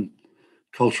forgotten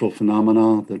cultural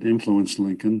phenomena that influenced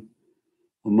Lincoln.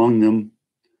 Among them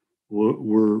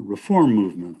were reform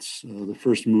movements. The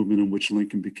first movement in which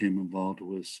Lincoln became involved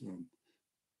was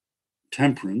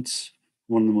temperance,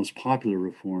 one of the most popular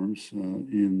reforms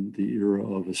in the era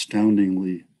of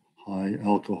astoundingly high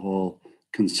alcohol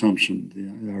consumption.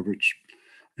 The average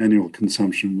annual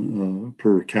consumption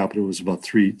per capita was about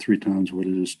three times what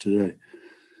it is today.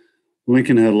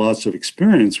 Lincoln had lots of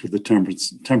experience with the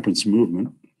temperance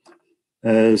movement.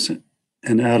 As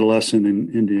an adolescent in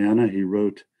Indiana, he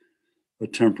wrote a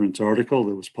temperance article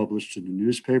that was published in a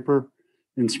newspaper.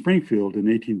 In Springfield in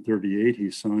 1838,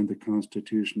 he signed the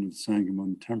Constitution of the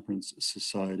Sangamon Temperance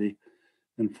Society,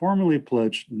 and formally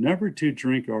pledged never to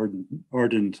drink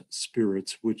ardent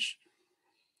spirits, which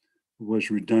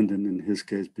was redundant in his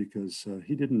case because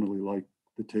he didn't really like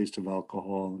the taste of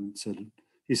alcohol, and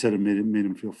he said it made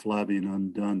him feel flabby and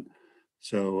undone.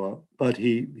 So, but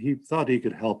he thought he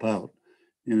could help out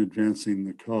in advancing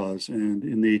the cause, and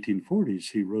in the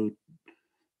 1840s he rode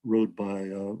by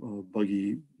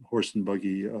horse and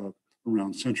buggy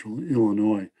around central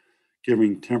Illinois,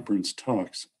 giving temperance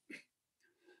talks.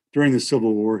 During the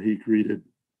Civil War, he greeted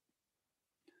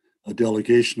a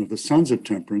delegation of the Sons of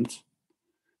Temperance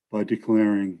by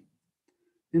declaring,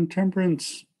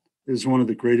 "Intemperance is one of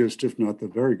the greatest, if not the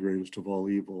very greatest, of all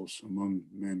evils among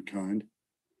mankind."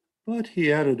 But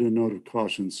he added a note of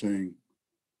caution, saying,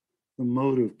 "The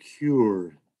mode of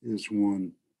cure is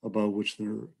one about which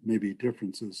there may be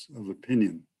differences of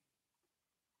opinion."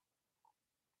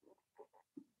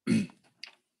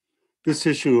 This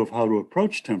issue of how to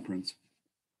approach temperance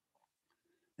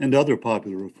and other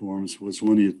popular reforms was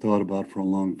one he had thought about for a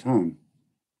long time.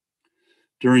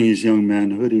 During his young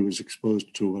manhood, he was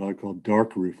exposed to what I call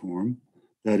dark reform,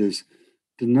 that is,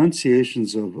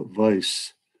 denunciations of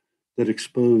vice that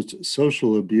exposed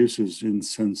social abuses in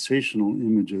sensational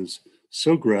images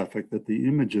so graphic that the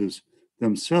images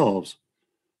themselves,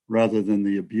 rather than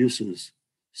the abuses,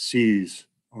 seize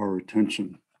our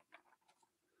attention.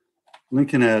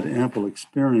 Lincoln had ample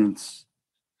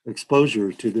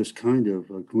exposure to this kind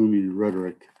of gloomy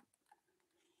rhetoric.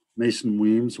 Mason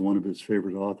Weems, one of his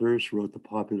favorite authors, wrote the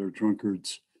popular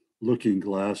drunkard's Looking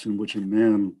Glass, in which a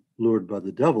man lured by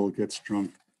the devil gets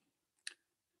drunk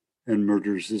and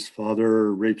murders his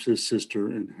father, rapes his sister,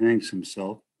 and hangs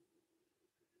himself.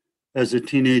 As a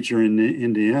teenager in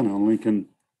Indiana, Lincoln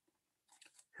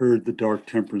heard the dark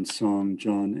temperance song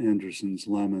John Anderson's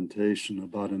Lamentation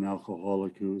about an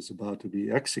alcoholic who is about to be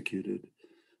executed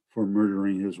for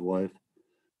murdering his wife.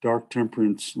 Dark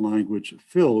temperance language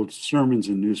filled sermons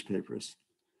in newspapers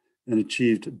and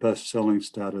achieved best-selling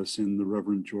status in the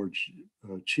Reverend George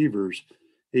Cheever's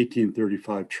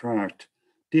 1835 tract,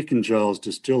 Deacon Giles'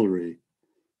 Distillery,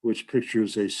 which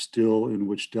pictures a still in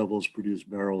which devils produce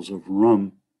barrels of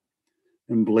rum,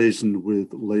 emblazoned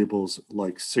with labels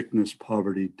like sickness,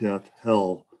 poverty, death,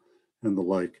 hell, and the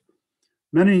like.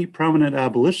 Many prominent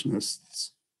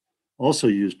abolitionists also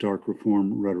used dark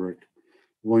reform rhetoric.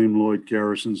 William Lloyd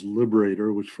Garrison's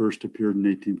Liberator, which first appeared in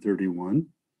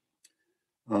 1831,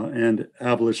 and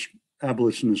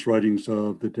abolitionist writings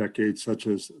of the decade, such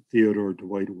as Theodore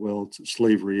Dwight Welt's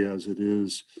Slavery as It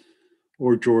Is,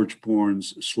 or George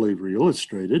Bourne's Slavery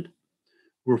Illustrated,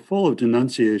 were full of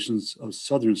denunciations of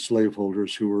Southern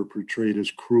slaveholders who were portrayed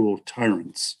as cruel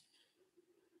tyrants.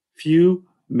 Few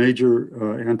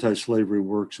major anti-slavery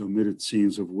works omitted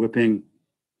scenes of whipping,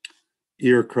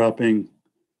 ear cropping,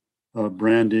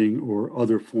 branding, or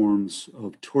other forms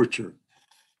of torture.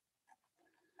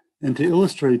 And to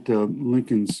illustrate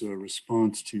Lincoln's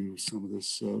response to some of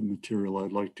this material,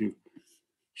 I'd like to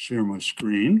share my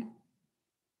screen,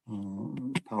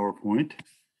 PowerPoint.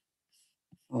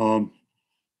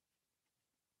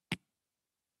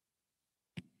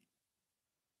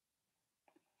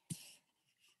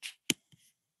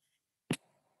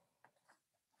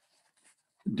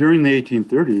 During the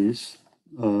 1830s,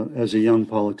 as a young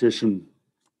politician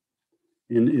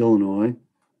in Illinois,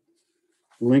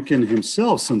 Lincoln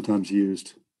himself sometimes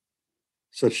used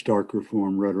such dark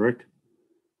reform rhetoric.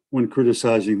 When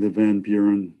criticizing the Van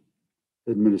Buren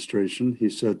administration, he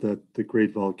said that the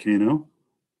great volcano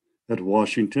at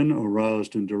Washington,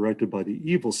 aroused and directed by the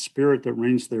evil spirit that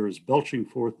reigns there, is belching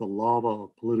forth the lava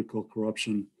of political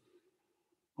corruption,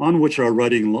 on which are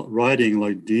riding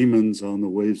like demons on the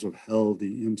waves of hell,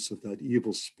 the imps of that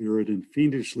evil spirit, and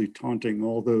fiendishly taunting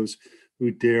all those who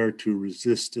dare to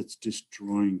resist its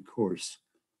destroying course.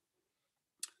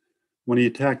 When he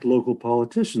attacked local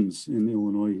politicians in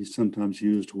Illinois, he sometimes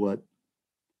used what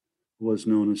was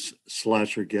known as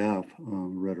slasher gaff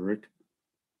rhetoric,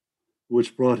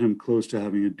 which brought him close to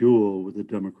having a duel with the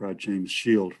Democrat James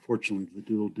Shield. Fortunately, the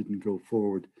duel didn't go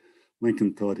forward.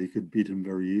 Lincoln thought he could beat him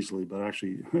very easily, but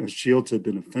actually Shields had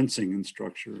been a fencing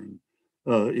instructor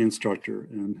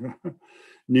and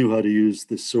knew how to use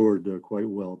the sword quite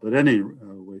well. But at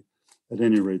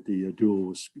any rate, the duel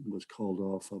was called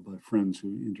off by friends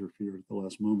who interfered at the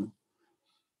last moment.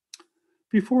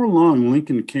 Before long,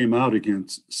 Lincoln came out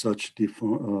against such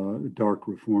dark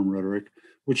reform rhetoric,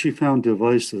 which he found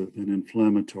divisive and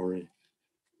inflammatory.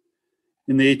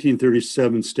 In the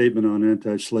 1837 statement on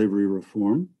anti-slavery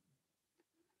reform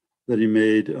that he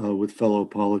made with fellow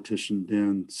politician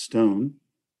Dan Stone,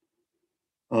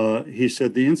 he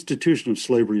said, "The institution of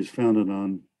slavery is founded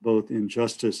on both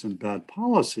injustice and bad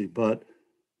policy, but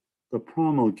the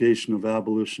promulgation of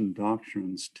abolition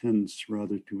doctrines tends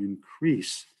rather to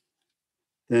increase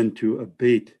than to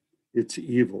abate its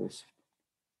evils.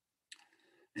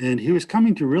 And he was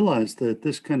coming to realize that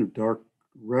this kind of dark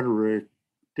rhetoric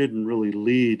didn't really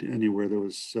lead anywhere that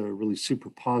was really super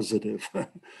positive.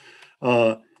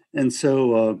 And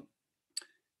so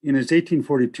in his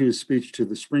 1842 speech to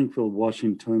the Springfield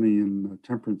Washingtonian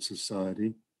Temperance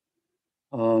Society,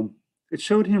 it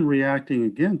showed him reacting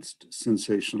against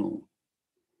sensational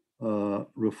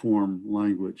reform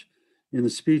language. In the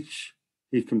speech,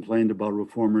 he complained about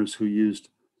reformers who used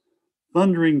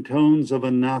thundering tones of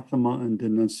anathema and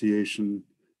denunciation,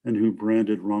 and who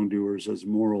branded wrongdoers as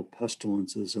moral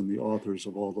pestilences and the authors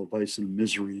of all the vice and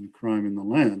misery and crime in the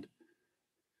land.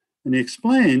 And he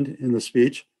explained in the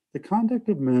speech, the conduct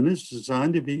of men is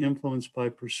designed to be influenced by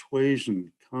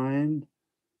persuasion, kind,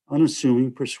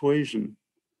 unassuming persuasion.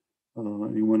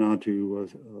 And he went on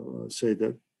to say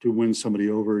that to win somebody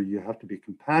over, you have to be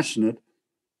compassionate.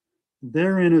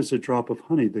 Therein is a drop of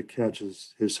honey that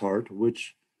catches his heart,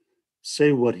 which,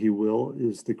 say what he will,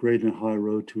 is the great and high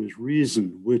road to his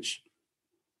reason, which,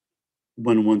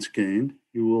 when once gained,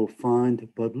 you will find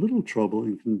but little trouble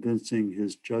in convincing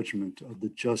his judgment of the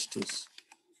justice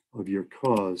of your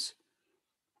cause.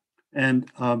 And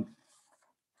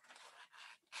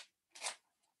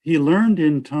he learned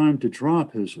in time to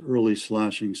drop his early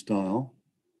slashing style,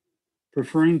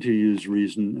 preferring to use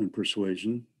reason and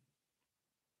persuasion.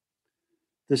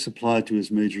 This applied to his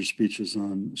major speeches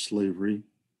on slavery.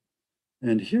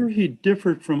 And here he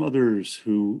differed from others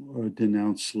who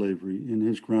denounced slavery. In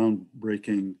his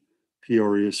groundbreaking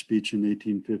Peoria speech in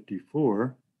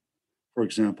 1854, for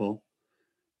example,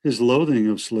 his loathing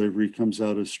of slavery comes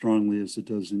out as strongly as it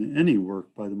does in any work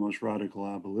by the most radical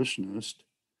abolitionist.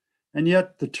 And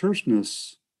yet the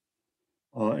terseness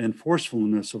and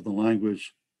forcefulness of the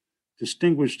language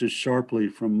distinguished it sharply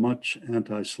from much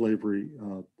anti-slavery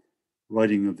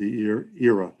writing of the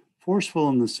era. Forceful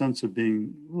in the sense of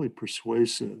being really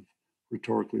persuasive,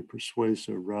 rhetorically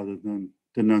persuasive, rather than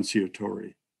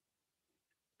denunciatory.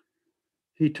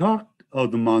 He talked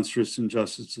of the monstrous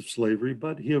injustice of slavery,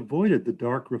 but he avoided the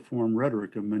dark reform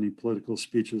rhetoric of many political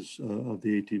speeches of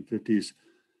the 1850s,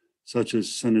 such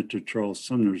as Senator Charles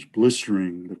Sumner's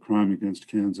blistering The Crime Against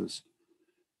Kansas,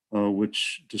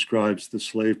 which describes the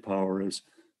slave power as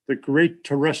the great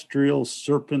terrestrial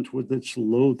serpent with its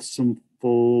loathsome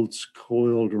folds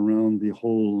coiled around the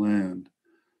whole land.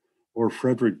 Or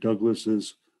Frederick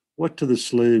Douglass's What to the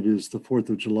Slave is the 4th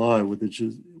of July, with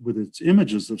its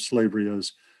images of slavery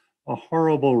as a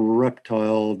horrible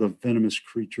reptile, the venomous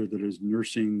creature that is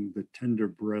nursing the tender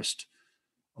breast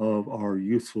of our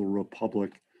youthful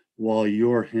republic, while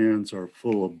your hands are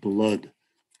full of blood,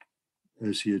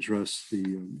 as he addressed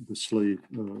the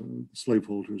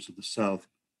slaveholders of the South.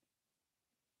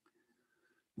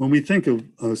 When we think of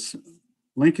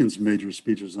Lincoln's major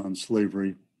speeches on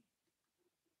slavery,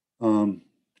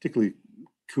 particularly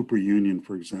Cooper Union,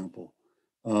 for example,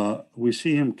 we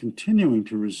see him continuing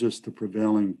to resist the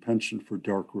prevailing penchant for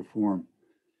dark reform.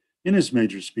 In his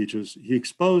major speeches, he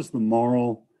exposed the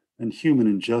moral and human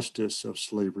injustice of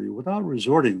slavery without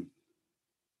resorting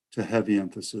to heavy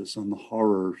emphasis on the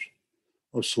horrors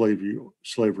of slavery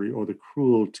or the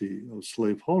cruelty of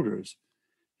slaveholders.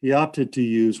 He opted to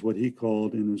use what he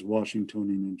called in his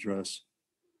Washingtonian address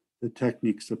the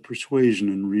techniques of persuasion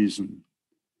and reason.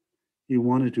 He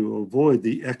wanted to avoid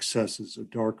the excesses of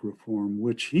dark reform,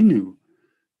 which he knew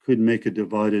could make a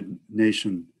divided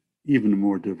nation even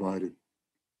more divided.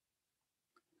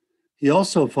 He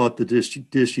also fought the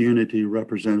disunity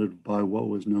represented by what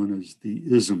was known as the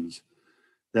isms,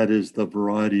 that is, the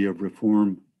variety of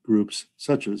reform groups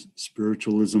such as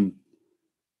spiritualism,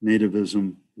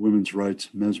 nativism, women's rights,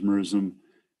 mesmerism,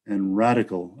 and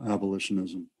radical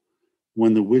abolitionism.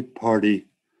 When the Whig Party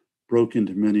broke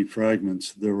into many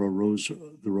fragments, there arose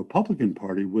the Republican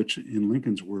Party, which, in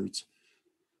Lincoln's words,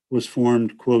 was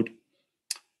formed, quote,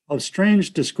 of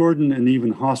strange, discordant, and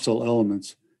even hostile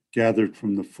elements gathered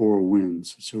from the four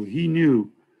winds. So he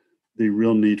knew the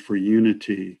real need for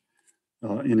unity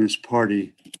in his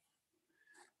party.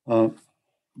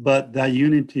 But that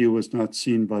unity was not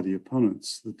seen by the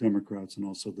opponents, the Democrats and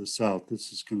also the South.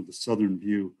 This is kind of the Southern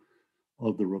view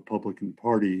of the Republican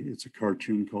Party. It's a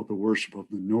cartoon called The Worship of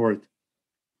the North.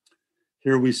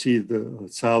 Here we see the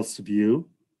South's view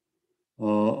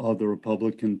of the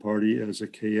Republican Party as a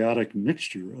chaotic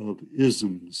mixture of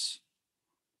isms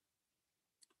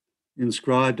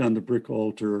inscribed on the brick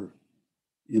altar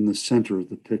in the center of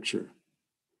the picture.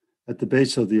 At the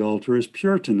base of the altar is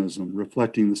Puritanism,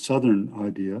 reflecting the Southern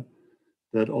idea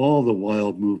that all the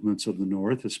wild movements of the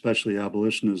North, especially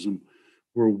abolitionism,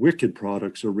 were wicked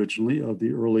products originally of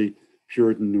the early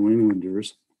Puritan New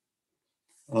Englanders,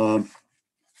 from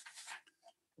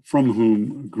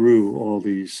whom grew all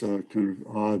these kind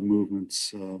of odd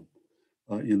movements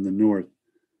in the North.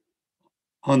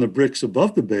 On the bricks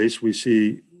above the base, we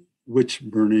see witch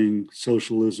burning,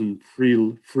 socialism,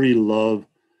 free love,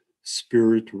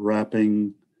 spirit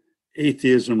rapping,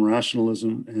 atheism,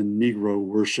 rationalism, and Negro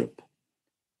worship.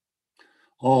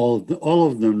 All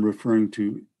of them referring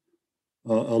to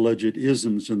alleged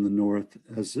isms in the North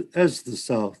as the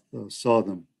South saw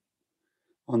them.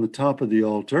 On the top of the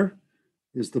altar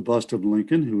is the bust of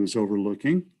Lincoln, who is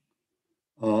overlooking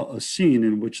a scene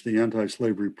in which the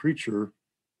anti-slavery preacher,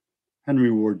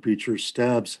 Henry Ward Beecher,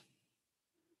 stabs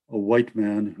a white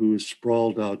man who is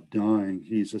sprawled out dying.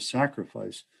 He's a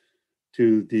sacrifice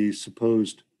to the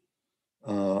supposed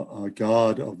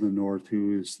God of the North,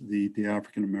 who is the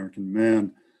African-American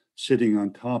man sitting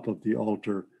on top of the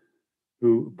altar,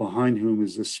 behind whom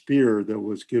is a spear that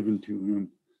was given to him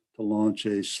to launch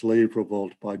a slave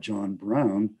revolt by John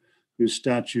Brown, whose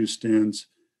statue stands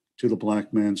to the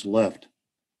black man's left.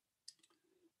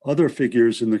 Other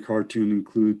figures in the cartoon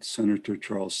include Senator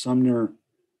Charles Sumner,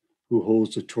 who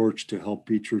holds a torch to help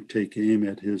Beecher take aim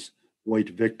at his white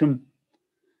victim,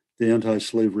 the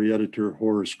anti-slavery editor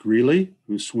Horace Greeley,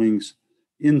 who swings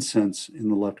incense in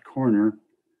the left corner,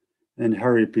 and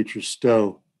Harriet Beecher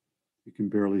Stowe, you can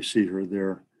barely see her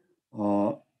there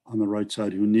on the right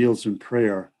side, who kneels in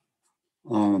prayer.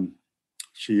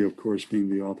 She, of course, being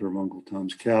the author of Uncle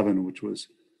Tom's Cabin, which was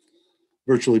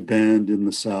virtually banned in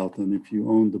the South. And if you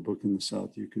owned the book in the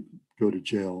South, you could go to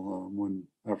jail. One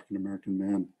African-American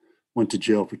man went to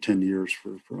jail for 10 years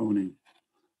for owning,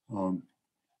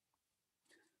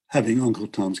 having Uncle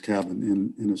Tom's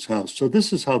Cabin in his house. So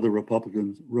this is how the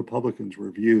Republicans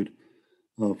were viewed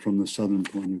from the Southern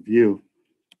point of view.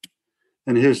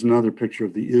 And here's another picture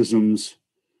of the isms.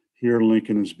 Here,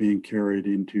 Lincoln is being carried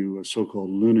into a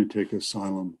so-called lunatic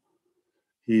asylum.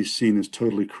 He's seen as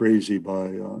totally crazy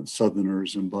by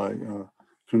Southerners and by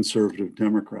conservative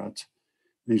Democrats.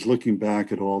 And he's looking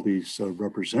back at all these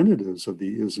representatives of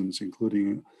the isms,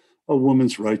 including a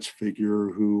women's rights figure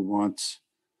who wants,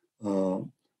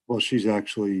 she's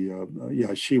actually,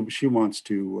 she wants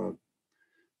to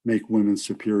make women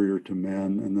superior to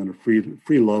men, and then a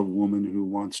free love woman who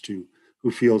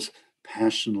feels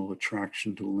passionate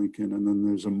attraction to Lincoln. And then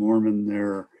there's a Mormon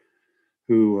there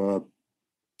who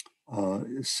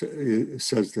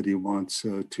says that he wants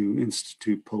to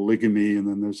institute polygamy. And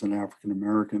then there's an African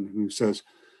American who says,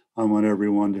 I want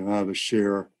everyone to have a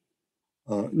share.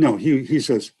 He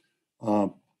says,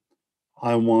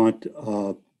 I want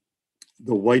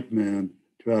the white man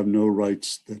to have no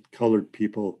rights that colored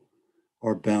people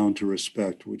are bound to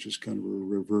respect, which is kind of a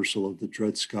reversal of the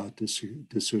Dred Scott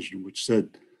decision, which said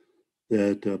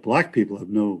that black people have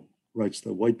no rights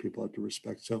that white people have to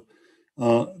respect. So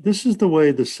this is the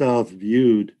way the South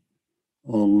viewed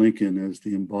Lincoln, as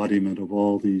the embodiment of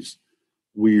all these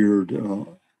weird,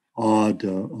 odd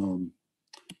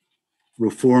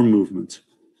reform movements.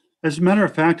 As a matter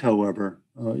of fact, however,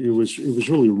 it was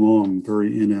really wrong,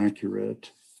 very inaccurate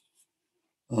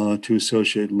to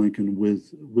associate Lincoln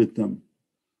with them.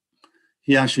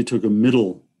 He actually took a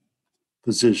middle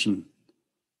position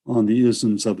on the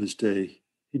isms of his day.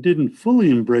 He didn't fully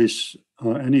embrace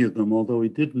any of them, although he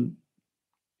didn't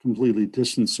completely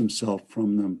distance himself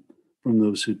from them, from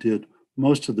those who did.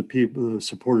 Most of the people, the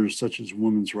supporters, such as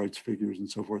women's rights figures and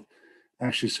so forth,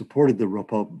 actually supported the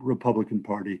Republican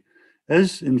Party,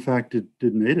 as in fact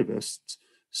did nativists.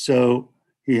 So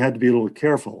he had to be a little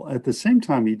careful. At the same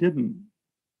time, he didn't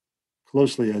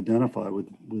closely identify with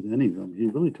any of them. He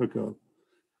really took a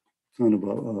kind of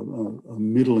a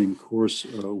middling course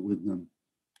with them.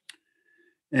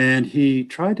 And he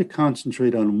tried to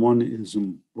concentrate on one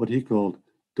ism, what he called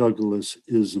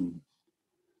Douglas-ism.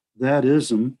 That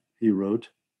ism, he wrote,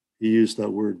 he used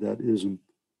that word, that ism,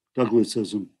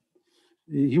 Douglas-ism.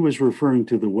 He was referring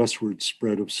to the westward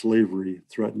spread of slavery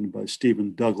threatened by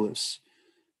Stephen Douglas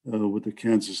with the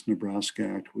Kansas-Nebraska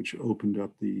Act, which opened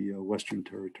up the Western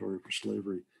Territory for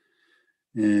slavery.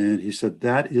 And he said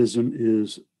that ism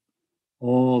is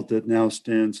all that now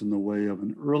stands in the way of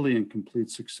an early and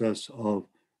complete success of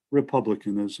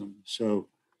republicanism. So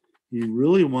he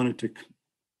really wanted to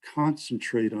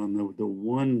concentrate on the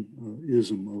one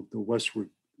ism of the westward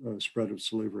spread of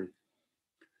slavery.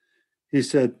 He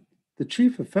said, the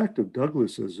chief effect of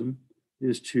Douglasism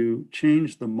is to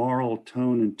change the moral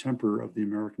tone and temper of the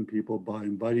American people by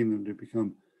inviting them to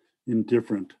become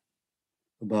indifferent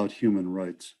about human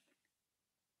rights.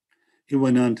 He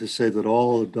went on to say that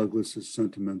all of Douglas's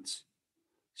sentiments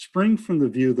spring from the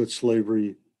view that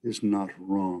slavery is not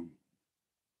wrong.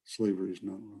 Slavery is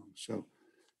not wrong. So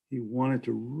he wanted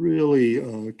to really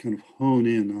kind of hone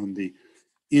in on the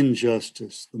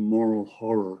injustice, the moral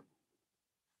horror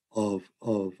of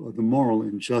the moral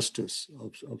injustice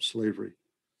of slavery.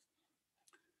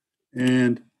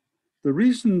 And the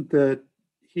reason that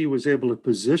he was able to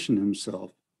position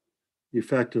himself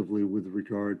effectively with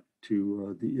regard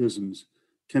to the isms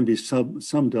can be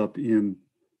summed up in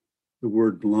the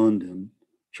word Blondin.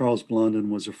 Charles Blondin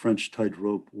was a French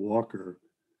tightrope walker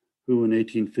who in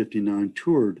 1859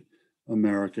 toured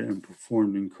America and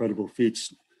performed incredible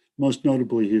feats, most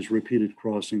notably his repeated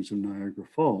crossings of Niagara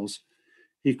Falls.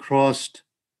 He crossed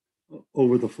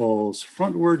over the falls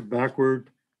frontward, backward,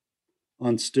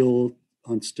 on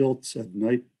stilts at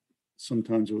night,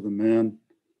 sometimes with a man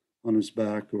on his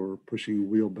back or pushing a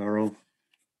wheelbarrow.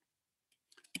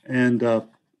 And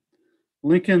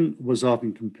Lincoln was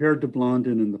often compared to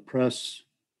Blondin in the press,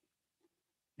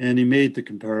 and he made the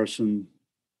comparison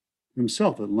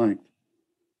himself at length.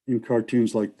 In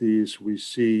cartoons like these, we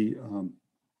see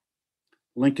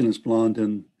Lincoln as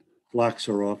Blondin. Blacks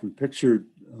are often pictured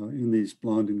in these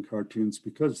Blondin cartoons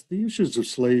because the issues of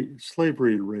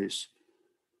slavery and race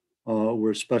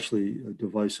were especially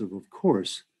divisive, of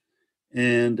course.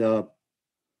 And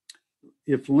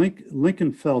if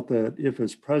Lincoln felt that if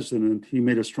as president he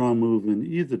made a strong move in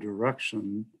either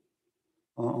direction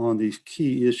on these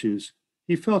key issues,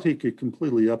 he felt he could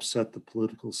completely upset the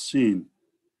political scene.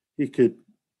 He could,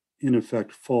 in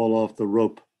effect, fall off the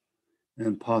rope,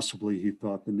 and possibly he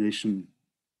thought the nation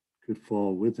could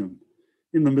fall with him.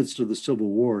 In the midst of the Civil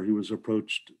War, he was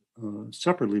approached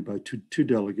separately by two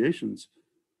delegations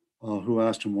who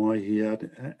asked him why he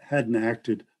hadn't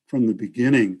acted from the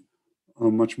beginning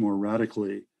much more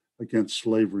radically against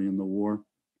slavery in the war.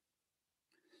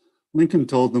 Lincoln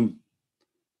told them,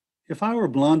 "If I were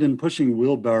Blondin pushing a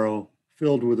wheelbarrow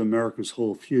filled with America's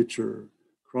whole future,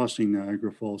 crossing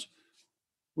Niagara Falls,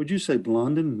 would you say,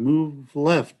 Blondin, move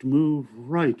left, move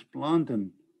right,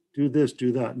 Blondin, do this,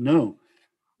 do that? No,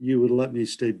 you would let me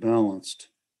stay balanced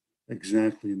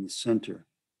exactly in the center."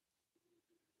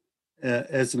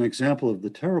 As an example of the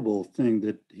terrible thing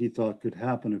that he thought could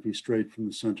happen if he strayed from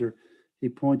the center, he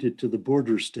pointed to the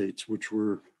border states, which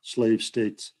were slave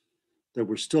states that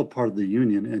were still part of the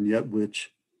Union and yet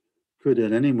which could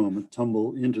at any moment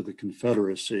tumble into the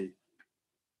Confederacy.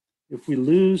 "If we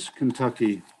lose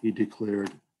Kentucky," he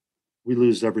declared, "we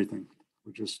lose everything.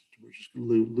 We're just going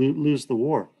to lose the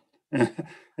war."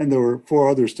 And there were 4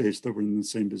 other states that were in the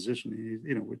same position.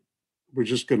 We're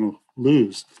just going to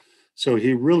lose. So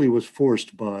he really was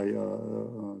forced by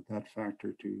that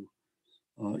factor to,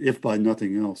 if by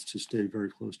nothing else, to stay very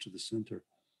close to the center.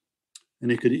 And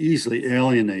he could easily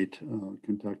alienate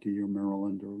Kentucky or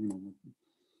Maryland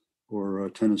or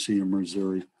Tennessee or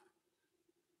Missouri.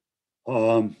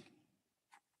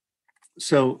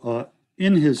 So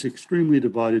in his extremely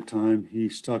divided time, he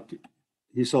saw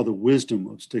the wisdom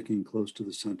of sticking close to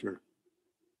the center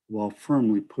while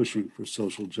firmly pushing for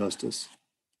social justice.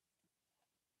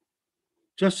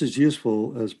 Just as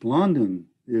useful as Blondin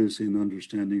is in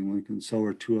understanding Lincoln, so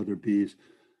are 2 other Bs,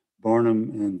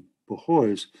 Barnum and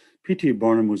Behoys. P.T.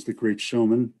 Barnum was the great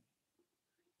showman.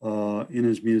 In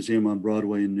his museum on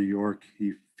Broadway in New York,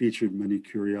 he featured many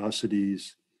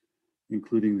curiosities,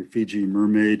 including the Fiji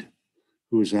mermaid,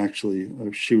 who was actually,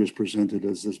 she was presented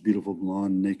as this beautiful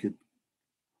blonde, naked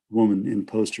woman in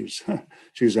posters.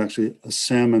 She was actually a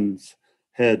salmon's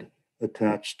head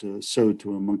attached, sewed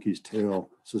to a monkey's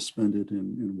tail, suspended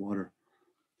in water.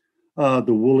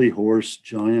 The woolly horse,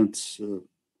 giants,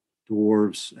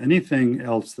 dwarves, anything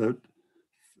else that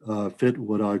fit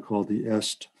what I call the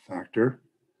est factor.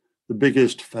 The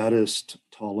biggest, fattest,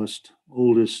 tallest,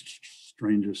 oldest,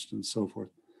 strangest, and so forth.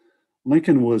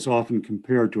 Lincoln was often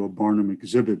compared to a Barnum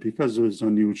exhibit because of his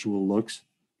unusual looks.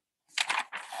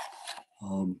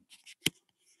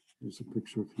 Here's a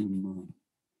picture of him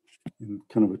in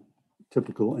kind of a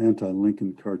typical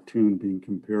anti-Lincoln cartoon being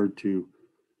compared to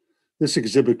this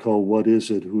exhibit called What Is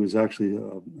It?, who is actually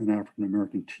an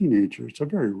African-American teenager. It's a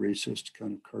very racist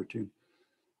kind of cartoon.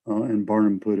 And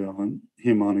Barnum put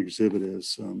him on exhibit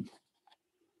as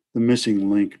the missing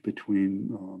link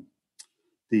between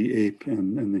the ape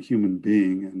and the human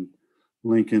being. And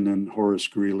Lincoln and Horace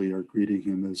Greeley are greeting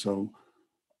him as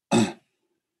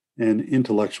an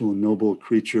intellectual and noble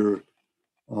creature.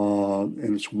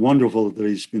 And it's wonderful that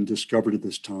he's been discovered at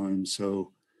this time.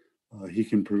 So he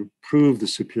can prove the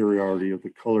superiority of the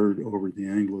colored over the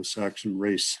Anglo-Saxon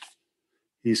race.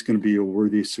 He's going to be a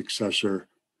worthy successor,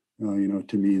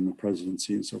 to me in the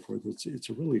presidency and so forth. It's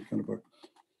a really kind of a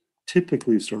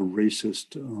typically sort of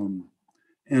racist,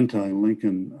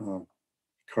 anti-Lincoln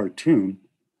cartoon.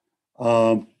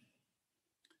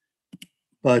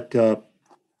 But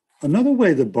another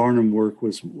way that Barnum worked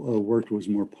was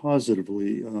more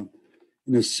positively.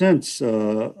 In a sense,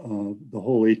 the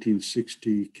whole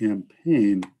 1860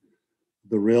 campaign,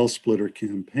 the rail splitter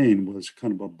campaign, was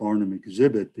kind of a Barnum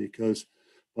exhibit, because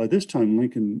by this time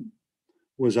Lincoln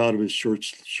was out of his shirt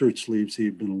sleeves. He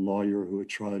had been a lawyer who had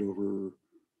tried over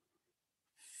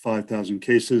 5,000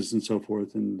 cases and so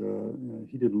forth, and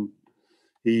he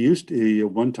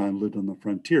at one time lived on the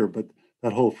frontier, but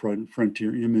that whole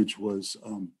frontier image was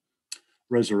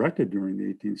resurrected during the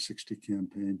 1860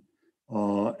 campaign,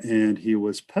 and he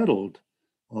was peddled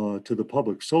to the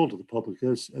public, sold to the public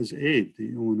as Abe,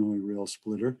 the Illinois rail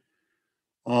splitter.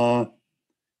 And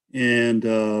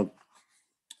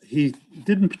he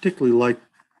didn't particularly like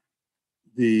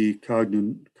the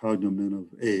cognomen of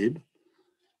Abe,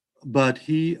 but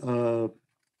he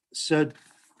said,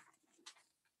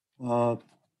 all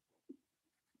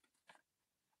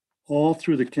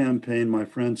through the campaign, my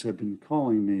friends have been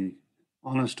calling me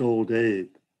Honest Old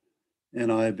Abe,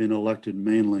 and I have been elected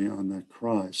mainly on that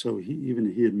cry. So he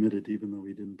admitted, even though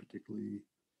he didn't particularly,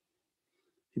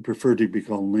 he preferred to be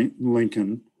called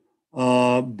Lincoln,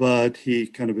 but he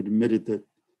kind of admitted that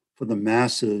for the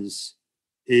masses,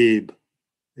 Abe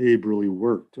really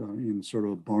worked in sort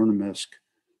of a Barnum-esque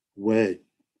way.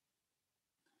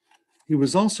 He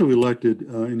was also elected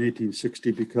in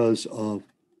 1860 because of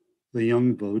the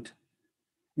young vote.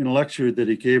 In a lecture that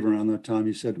he gave around that time,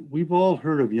 he said, "We've all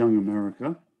heard of young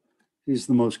America. He's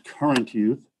the most current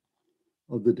youth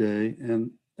of the day."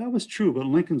 And that was true, but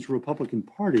Lincoln's Republican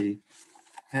Party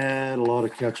had a lot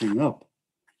of catching up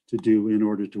to do in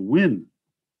order to win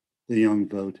the young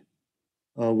vote,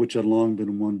 which had long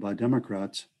been won by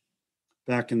Democrats.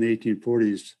 Back in the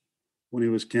 1840s, when he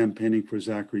was campaigning for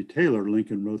Zachary Taylor,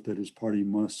 Lincoln wrote that his party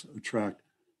must attract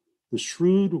the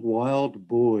shrewd, wild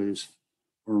boys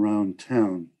around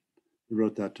town. He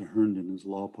wrote that to Herndon, his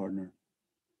law partner.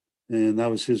 And that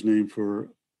was his name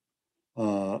for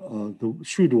the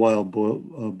shrewd, wild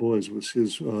boys was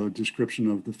his description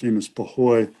of the famous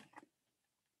Bahoy,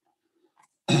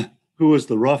 who was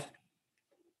the rough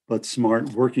but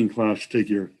smart working class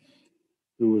figure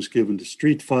who was given to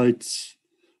street fights,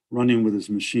 running with his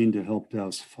machine to help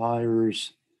douse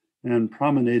fires, and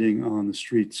promenading on the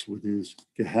streets with his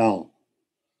gehal.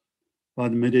 By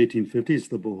the mid-1850s,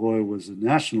 the Bahoy was a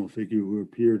national figure who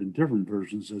appeared in different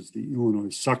versions as the Illinois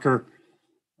sucker.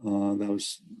 That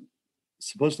was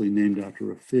supposedly named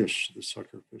after a fish, the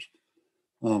sucker fish.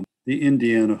 The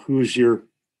Indiana Hoosier,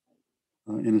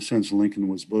 in a sense, Lincoln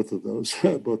was both of those,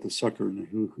 both a sucker and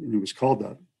he was called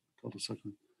a sucker.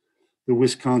 The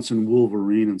Wisconsin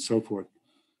Wolverine and so forth.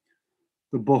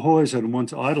 The Bahoys had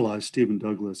once idolized Stephen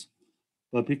Douglas,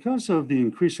 but because of the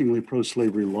increasingly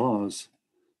pro-slavery laws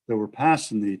that were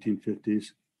passed in the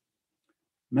 1850s,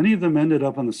 many of them ended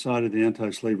up on the side of the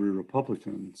anti-slavery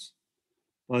Republicans,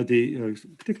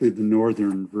 particularly the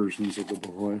northern versions of the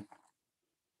Bahoy.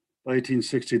 By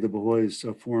 1860, the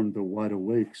Bahoys formed the Wide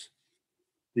Awakes,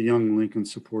 the young Lincoln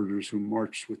supporters who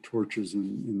marched with torches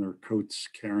in their coats,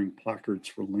 carrying placards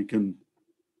for Lincoln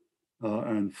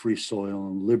and free soil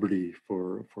and liberty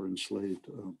for enslaved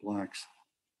blacks.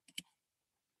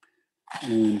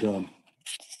 And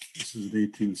this is an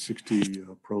 1860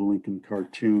 pro-Lincoln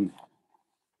cartoon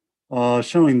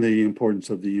showing the importance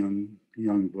of the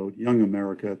young vote, young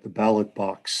America at the ballot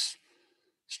box,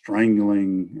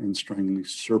 strangling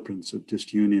serpents of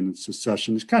disunion and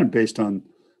secession. It's kind of based on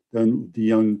the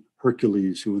young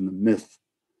Hercules who in the myth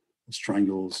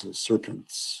strangles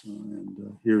serpents.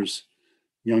 And here's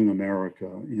young America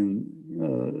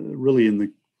really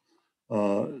in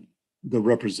the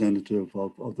representative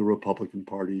of the Republican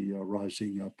Party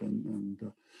rising up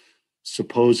and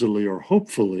supposedly or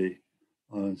hopefully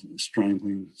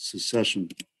strangling secession.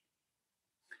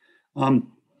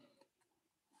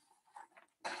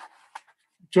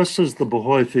 Just as the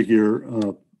Bahoy figure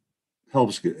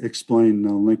helps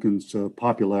explain Lincoln's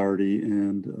popularity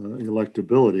and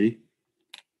electability,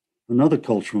 another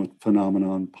cultural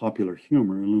phenomenon, popular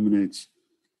humor, illuminates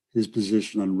his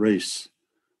position on race.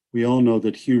 We all know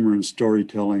that humor and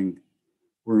storytelling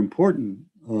were important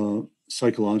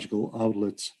psychological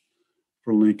outlets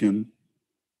for Lincoln,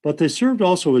 but they served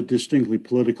also a distinctly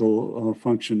political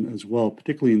function as well,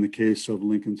 particularly in the case of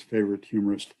Lincoln's favorite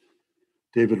humorist,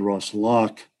 David Ross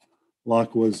Locke.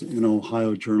 Locke was an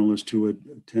Ohio journalist who had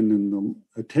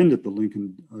attended the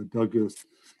Lincoln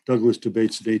Douglas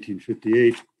debates in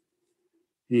 1858.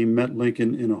 He met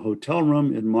Lincoln in a hotel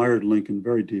room, admired Lincoln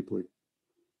very deeply.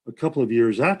 A couple of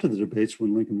years after the debates,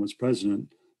 when Lincoln was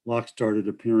president, Locke started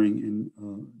appearing in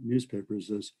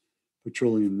newspapers as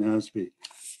Petroleum Nasby,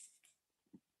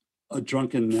 a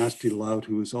drunken, nasty lout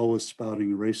who was always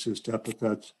spouting racist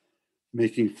epithets,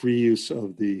 making free use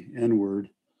of the N-word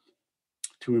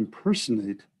to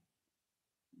impersonate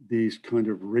these kind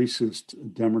of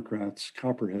racist Democrats,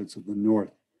 copperheads of the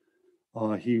North.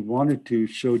 He wanted to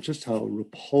show just how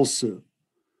repulsive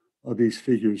these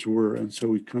figures were. And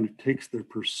so he kind of takes their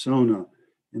persona,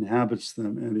 inhabits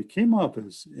them. And it came off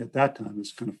as, at that time,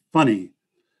 as kind of funny.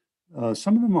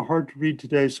 Some of them are hard to read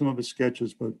today, some of his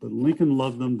sketches, but Lincoln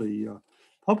loved them. The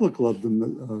public loved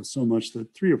them so much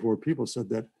that 3 or 4 people said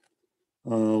that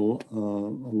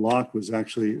Locke was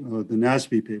actually, the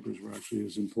Nasby papers were actually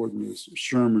as important as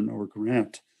Sherman or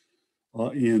Grant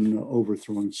in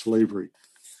overthrowing slavery,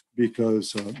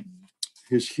 because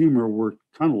his humor worked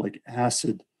kind of like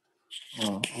acid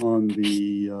on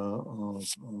the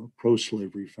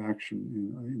pro-slavery faction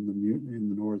in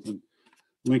the North. And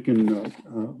Lincoln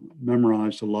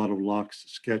memorized a lot of Locke's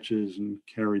sketches and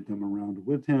carried them around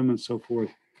with him and so forth.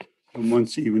 And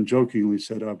once even jokingly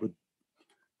said, I would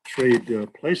trade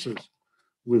places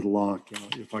with Locke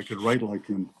if I could write like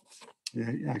him.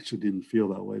 He actually didn't feel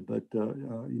that way, but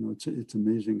it's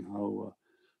amazing how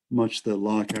much that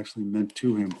Locke actually meant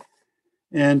to him.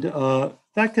 And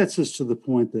that gets us to the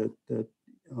point that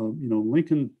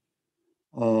Lincoln,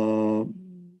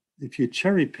 if you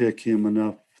cherry pick him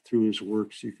enough through his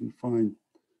works, you can find,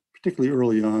 particularly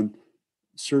early on,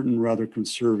 certain rather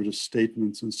conservative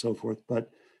statements and so forth, but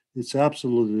it's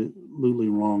absolutely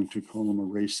wrong to call him a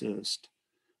racist.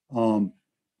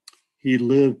 He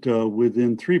lived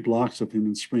within 3 blocks of him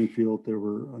in Springfield. There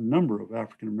were a number of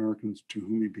African Americans to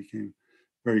whom he became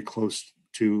very close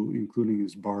to, including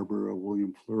his barber,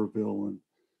 William Fleurville, and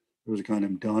there was a guy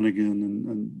named Donegan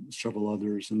and several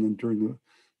others. And then during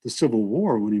the Civil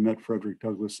War, when he met Frederick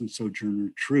Douglass and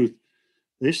Sojourner Truth,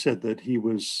 they said that he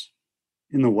was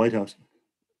in the White House.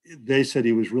 They said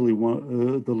he was really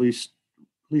the least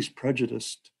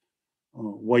prejudiced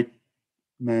white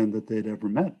man that they'd ever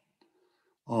met.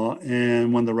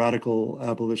 And when the radical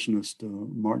abolitionist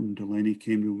Martin Delany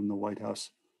came to him in the White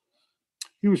House,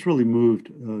 he was really moved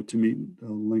to meet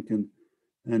Lincoln.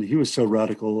 And he was so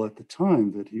radical at the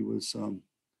time that he was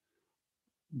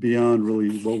beyond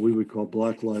really what we would call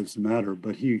Black Lives Matter.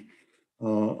 But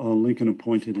Lincoln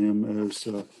appointed him as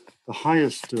the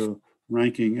highest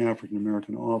ranking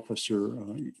African-American officer,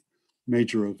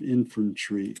 Major of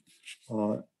Infantry.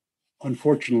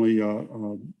 Unfortunately,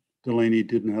 Delany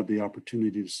didn't have the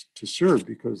opportunities to serve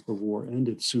because the war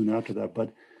ended soon after that.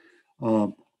 But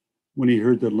when he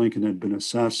heard that Lincoln had been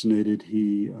assassinated,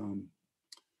 he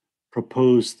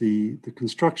proposed the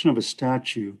construction of a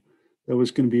statue that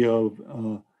was going to be of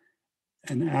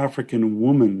an African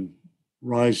woman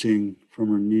rising from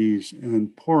her knees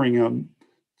and pouring out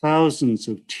thousands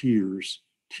of tears.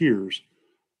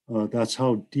 That's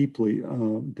how deeply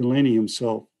Delany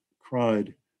himself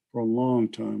cried for a long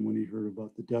time when he heard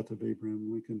about the death of Abraham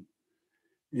Lincoln.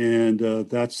 And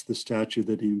that's the statue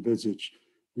that he envisaged.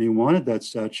 And he wanted that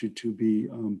statue to be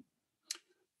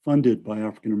funded by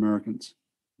African Americans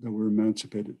that were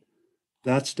emancipated.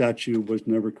 That statue was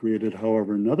never created.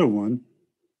 However, another one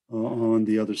on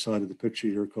the other side of the picture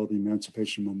here called the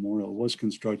Emancipation Memorial was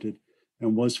constructed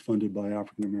and was funded by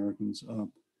African Americans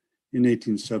in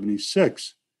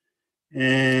 1876.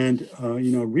 And,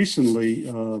 recently,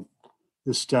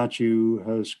 this statue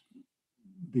has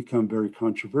become very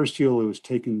controversial. It was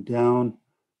taken down.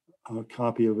 A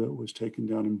copy of it was taken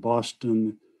down in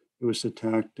Boston. It was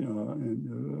attacked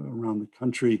around the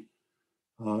country,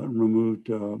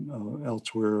 removed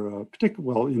elsewhere,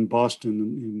 particularly in Boston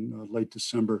in late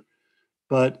December.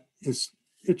 But it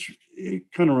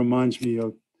kind of reminds me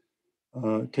of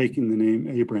taking the name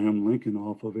Abraham Lincoln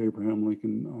off of Abraham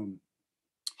Lincoln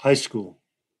High School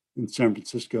in San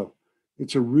Francisco.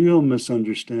 It's a real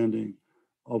misunderstanding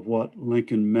of what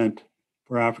Lincoln meant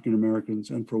for African Americans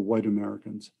and for white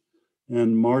Americans.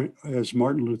 And as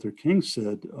Martin Luther King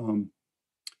said in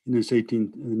his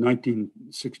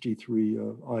 1963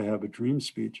 I Have a Dream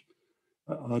speech,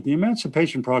 the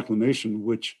Emancipation Proclamation,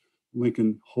 which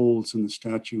Lincoln holds in the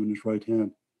statue in his right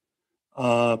hand,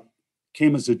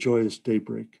 came as a joyous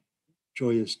daybreak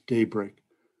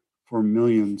for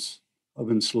millions of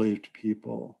enslaved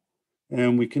people.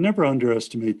 And we can never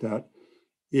underestimate that.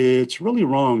 It's really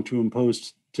wrong to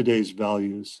impose today's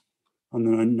values on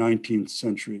the 19th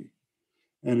century.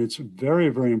 And it's very,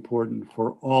 very important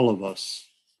for all of us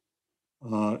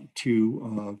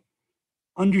to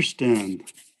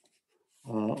understand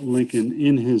Lincoln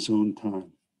in his own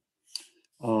time.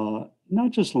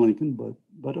 Not just Lincoln,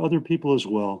 but other people as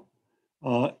well.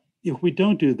 If we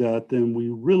don't do that, then we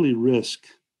really risk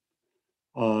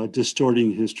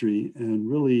distorting history and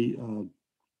really,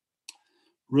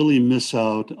 really miss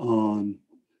out on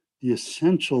the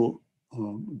essential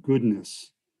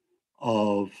goodness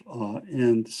of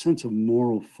and sense of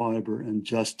moral fiber and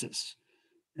justice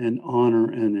and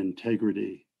honor and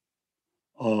integrity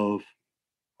of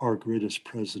our greatest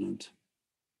president,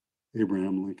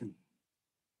 Abraham Lincoln.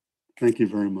 Thank you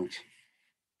very much.